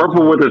 The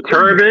purple with the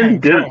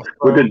turban,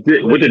 with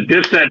the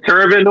dipset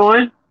turban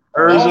on.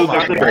 Urzo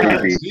got the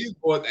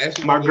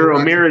fits. My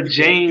girl Mara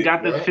Jane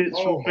got the fits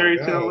from Fairy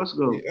Tale. Let's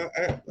go.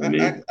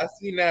 I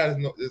see now.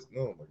 It's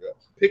oh my god.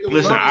 Piccolo.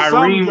 Listen,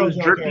 Irene was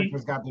drippy.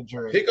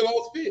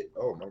 Piccolo's fit.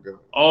 Oh my god.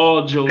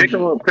 All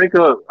JoJo.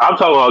 Piccolo. I'm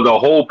talking about the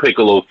whole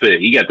Piccolo fit.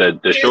 He got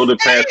the shoulder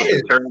pads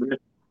with the turban.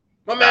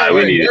 My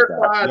man,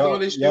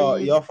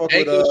 y'all fuck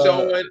with showing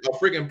a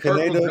freaking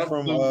purple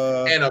from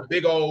and a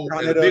big old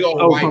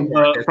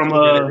white from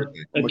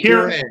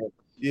Akira.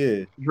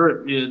 Yeah,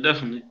 drip. Yeah,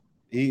 definitely.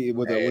 He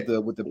with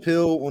the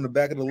pill on the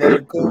back of the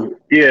leather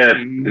coat. Yeah,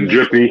 and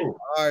drippy.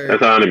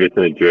 That's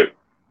 100% drip.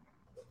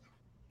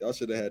 Y'all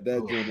should have had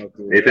that joint up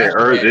there.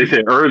 They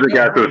said Urza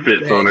got some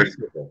fits on her.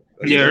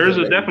 Yeah,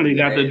 Urza definitely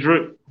got the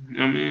drip.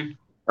 I mean,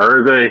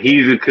 Urza,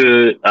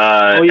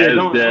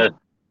 Hezuka,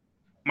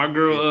 my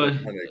girl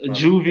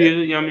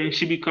Juvia, you know what I mean?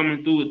 She be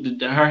coming through with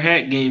her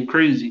hat game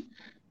crazy.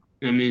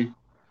 You know what I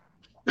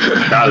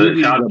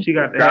mean? She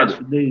got the hats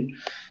for days.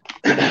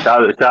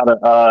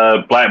 Shout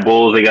out Black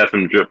Bulls, they got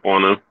some drip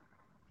on them.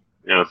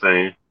 You know what I'm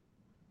saying?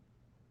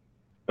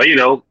 But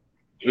we're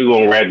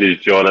gonna wrap this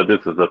joint up.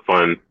 This is a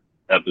fun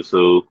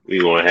episode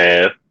we're gonna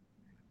have.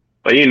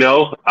 But let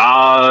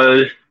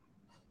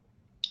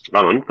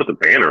me put the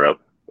banner up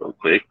real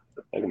quick.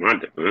 What am I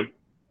doing?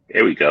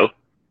 There we go.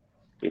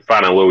 We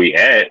find out where we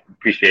at.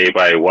 Appreciate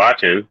everybody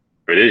watching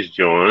for this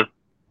joint.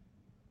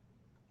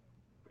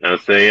 You know what I'm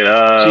saying?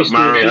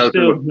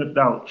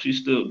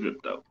 She's still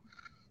dripped out.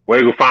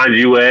 Where we can find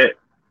you at?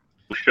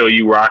 We'll show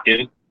you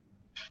rocking.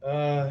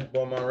 Boy,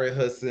 Monray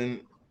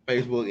Hudson,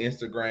 Facebook,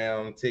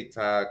 Instagram,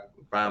 TikTok.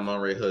 Find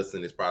Monray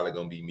Hudson. It's probably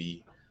gonna be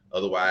me.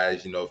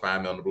 Otherwise,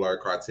 find me on the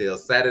Blerd Cartel.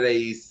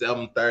 Saturdays,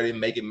 7:30.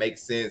 Make it make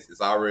sense.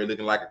 It's already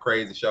looking like a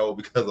crazy show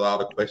because of all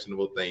the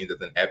questionable things that's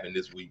been happening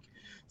this week.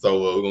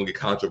 So we're gonna get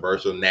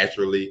controversial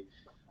naturally.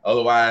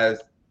 Otherwise,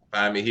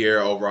 find me here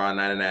over on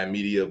 99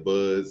 Media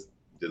Buzz.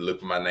 Just look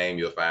for my name.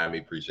 You'll find me.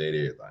 Appreciate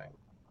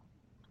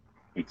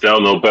everything. Tell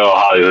Nobel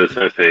Hollywood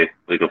Sensei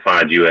we can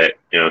find you at.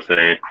 You know what I'm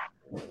saying?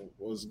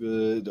 What's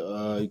good?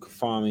 You can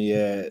find me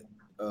at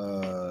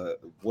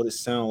What It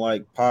Sound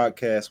Like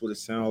podcast. What It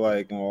Sound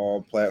Like on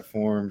all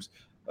platforms.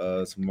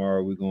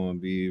 Tomorrow we're going to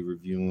be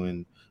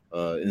reviewing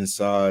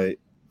Inside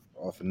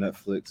off of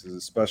Netflix as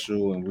a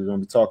special, and we're going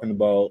to be talking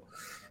about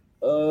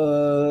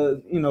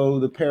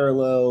the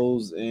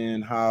parallels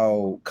and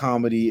how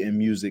comedy and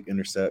music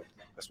intersect.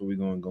 That's what we're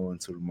going to go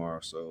into tomorrow.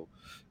 So,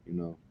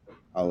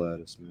 holla at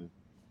us, man.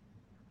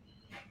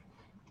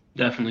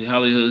 Definitely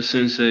Hollywood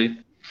Sensei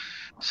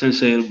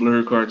of the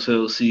Blerd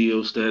Cartel,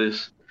 CEO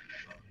status.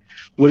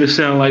 What it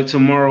sound like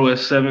tomorrow at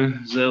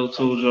 7? Zell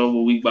told y'all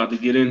what we about to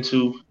get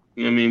into.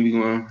 You know what I mean?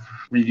 We're going to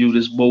review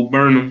this Bo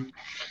Burnham.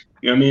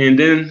 You know what I mean? And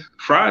then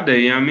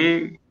Friday, you know what I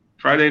mean?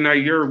 Friday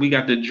night, we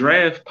got the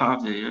draft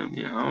popping. You know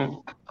what I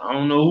mean? I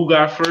don't know who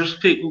got first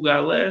pick, who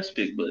got last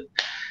pick, but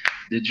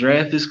the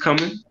draft is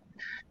coming.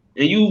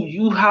 And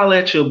you holla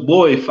at your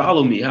boy.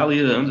 Follow me,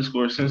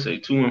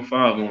 Hollywood_Sensei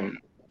 215 on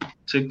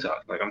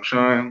TikTok. Like I'm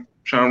trying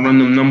to run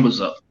them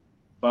numbers up.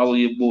 Follow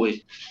your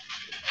boy.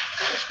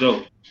 Let's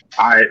go.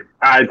 All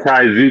right,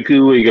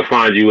 Taizuku, where you can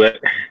find you at?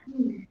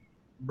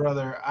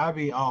 Brother, I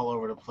be all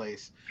over the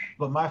place,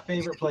 but my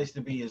favorite place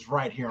to be is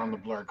right here on the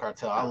Blerd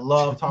Cartel. I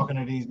love talking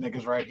to these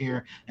niggas right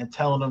here and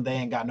telling them they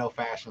ain't got no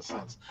fashion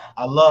sense.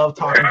 I love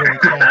talking to the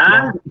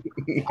chat.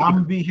 I'm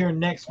gonna be here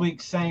next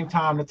week, same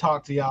time to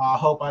talk to y'all. I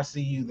hope I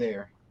see you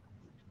there.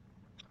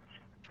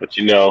 But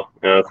you know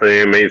what I'm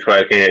saying? Main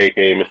Spike,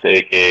 aka Mr.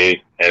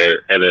 AKA,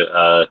 at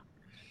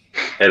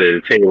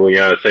the table, you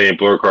know what I'm saying?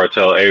 Blerd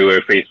Cartel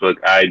everywhere: Facebook,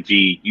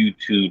 IG,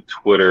 YouTube,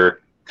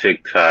 Twitter,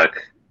 TikTok,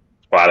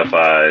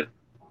 Spotify,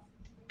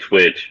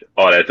 Twitch,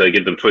 all that. So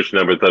get them Twitch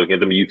numbers up, get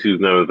them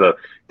YouTube numbers up,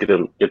 get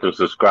them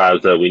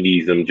subscribes up. We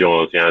need them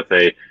joints. You know what I'm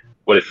saying?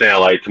 What it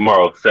sound like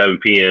tomorrow, 7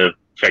 p.m.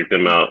 Check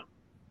them out.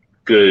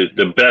 Good,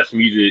 the best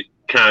music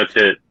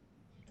content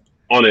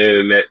on the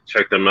internet.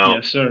 Check them out.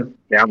 Yes, sir.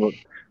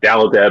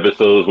 Download the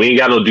episodes. We ain't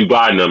got no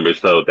Dubai numbers,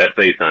 so that's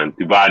FaceTime.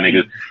 Dubai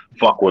niggas,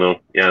 fuck with them.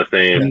 You know what I'm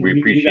saying? We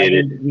appreciate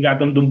it. We got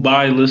them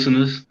Dubai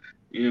listeners.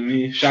 You know what I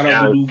mean? Shout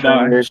out to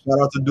Dubai. Shout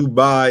out to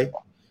Dubai.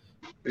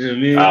 You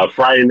know what I mean?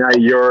 Friday night,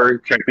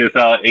 check this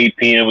out, 8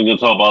 p.m. We're going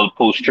to talk about the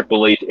post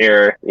Triple H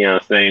era. You know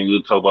what I'm saying?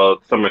 We'll talk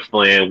about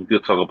SummerSlam. We'll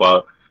talk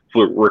about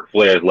Ric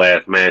Flair's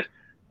last match.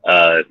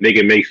 Make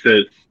it make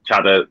sense.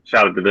 Shout out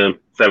to them.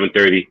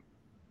 7:30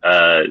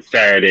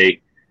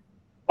 Saturday.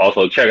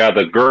 Also, check out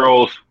the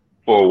girls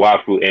for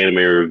Waifu Anime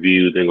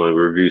Review. They're going to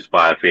review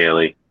Spy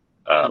Family.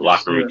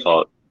 Locker Room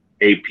Talk,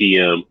 8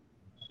 p.m.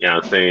 You know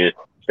what I'm saying?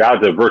 Shout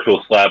out to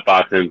Virtual Slap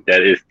Boxing.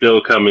 That is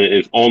still coming.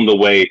 It's on the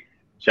way.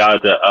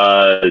 Shout out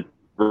to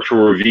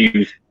Virtual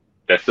Reviews.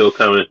 That's still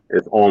coming.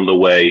 It's on the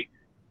way.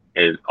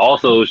 And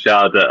also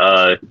shout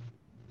out to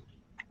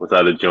what's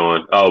out of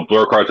John? Oh,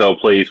 Blerd Cartel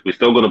plays. We're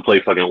still gonna play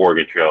fucking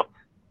Oregon Trail.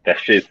 That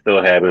shit's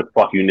still happening.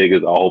 Fuck you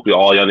niggas. I hope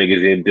all y'all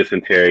niggas in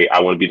dysentery. I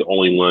want to be the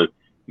only one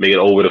make it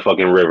over the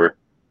fucking river.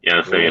 You know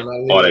what I'm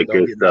saying? All that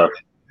good stuff.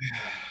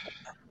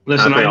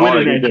 Listen, I'm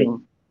winning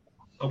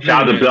that.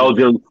 Shout out to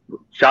Belgium.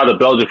 Shout out to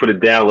Belgium for the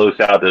download.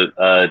 Shout out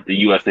to the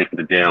USA for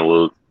the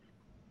downloads.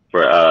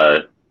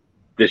 For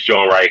this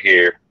joint right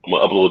here. I'm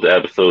gonna upload the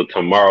episode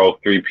tomorrow,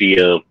 3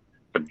 p.m.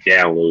 for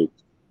downloads.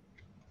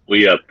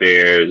 We up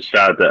there.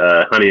 Shout out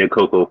to Honey and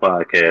Cocoa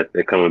Podcast.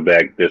 They're coming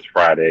back this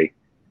Friday.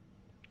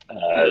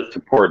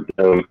 Support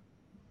them.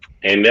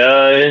 And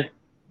shout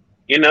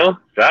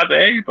out to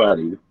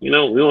everybody. We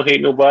don't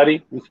hate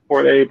nobody. We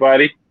support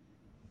everybody. You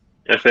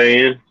know what I'm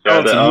saying?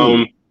 Shout out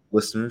to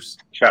listeners.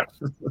 Shout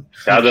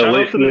out to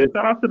listeners.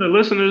 Shout out to the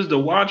listeners, the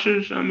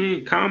watchers,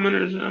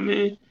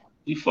 commenters,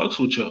 he fucks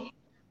with y'all.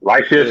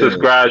 Like, share,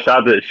 subscribe.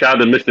 Shout out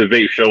to Mr.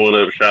 Vape showing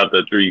up. Shout out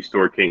to 3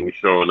 Store King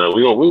showing up.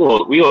 We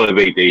gonna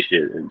invade they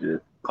shit and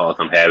just cause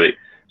some havoc.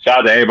 Shout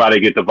out to everybody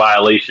that get the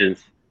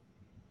violations.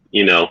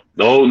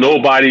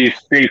 Nobody's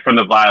free from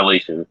the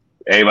violations.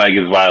 Everybody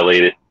gets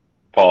violated.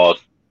 Pause.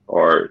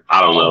 Or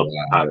I don't know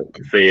how to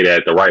say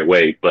that the right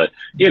way, but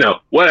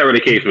whatever the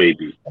case may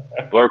be.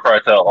 Blerd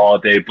Cartel all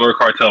day. Blerd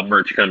Cartel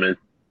merch coming.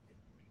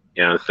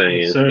 You know what I'm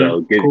saying? Yes,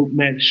 so Coke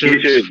Max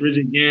shirts,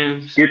 Frigid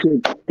Yams. Get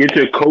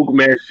your Coke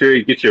Max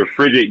shirts, get your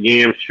Frigid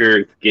Yam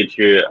shirts, get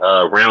your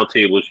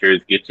Roundtable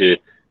shirts, get your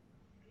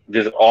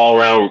just all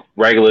around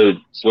regular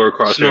Blerd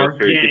Cartel shirts,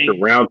 get your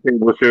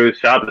Roundtable shirts.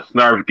 Shout out to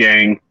Snarf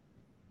Gang.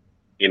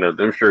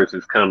 Them shirts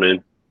is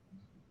coming.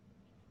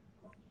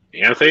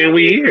 You know what I'm saying?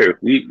 We here.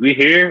 We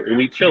here and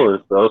we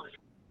chilling. So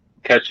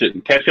catch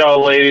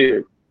y'all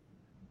later.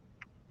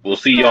 We'll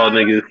see y'all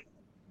niggas.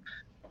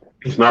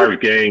 Snarf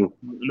Gang.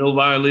 No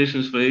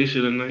violations for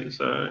Asia tonight,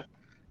 sorry.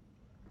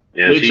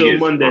 Yeah, wait till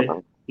Monday.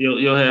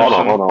 You'll have.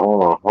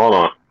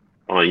 Hold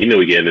on. You know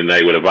we getting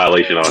tonight with a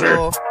violation on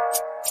her.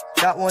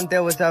 That one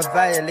there was a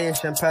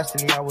violation.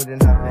 Personally, I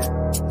wouldn't have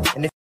it.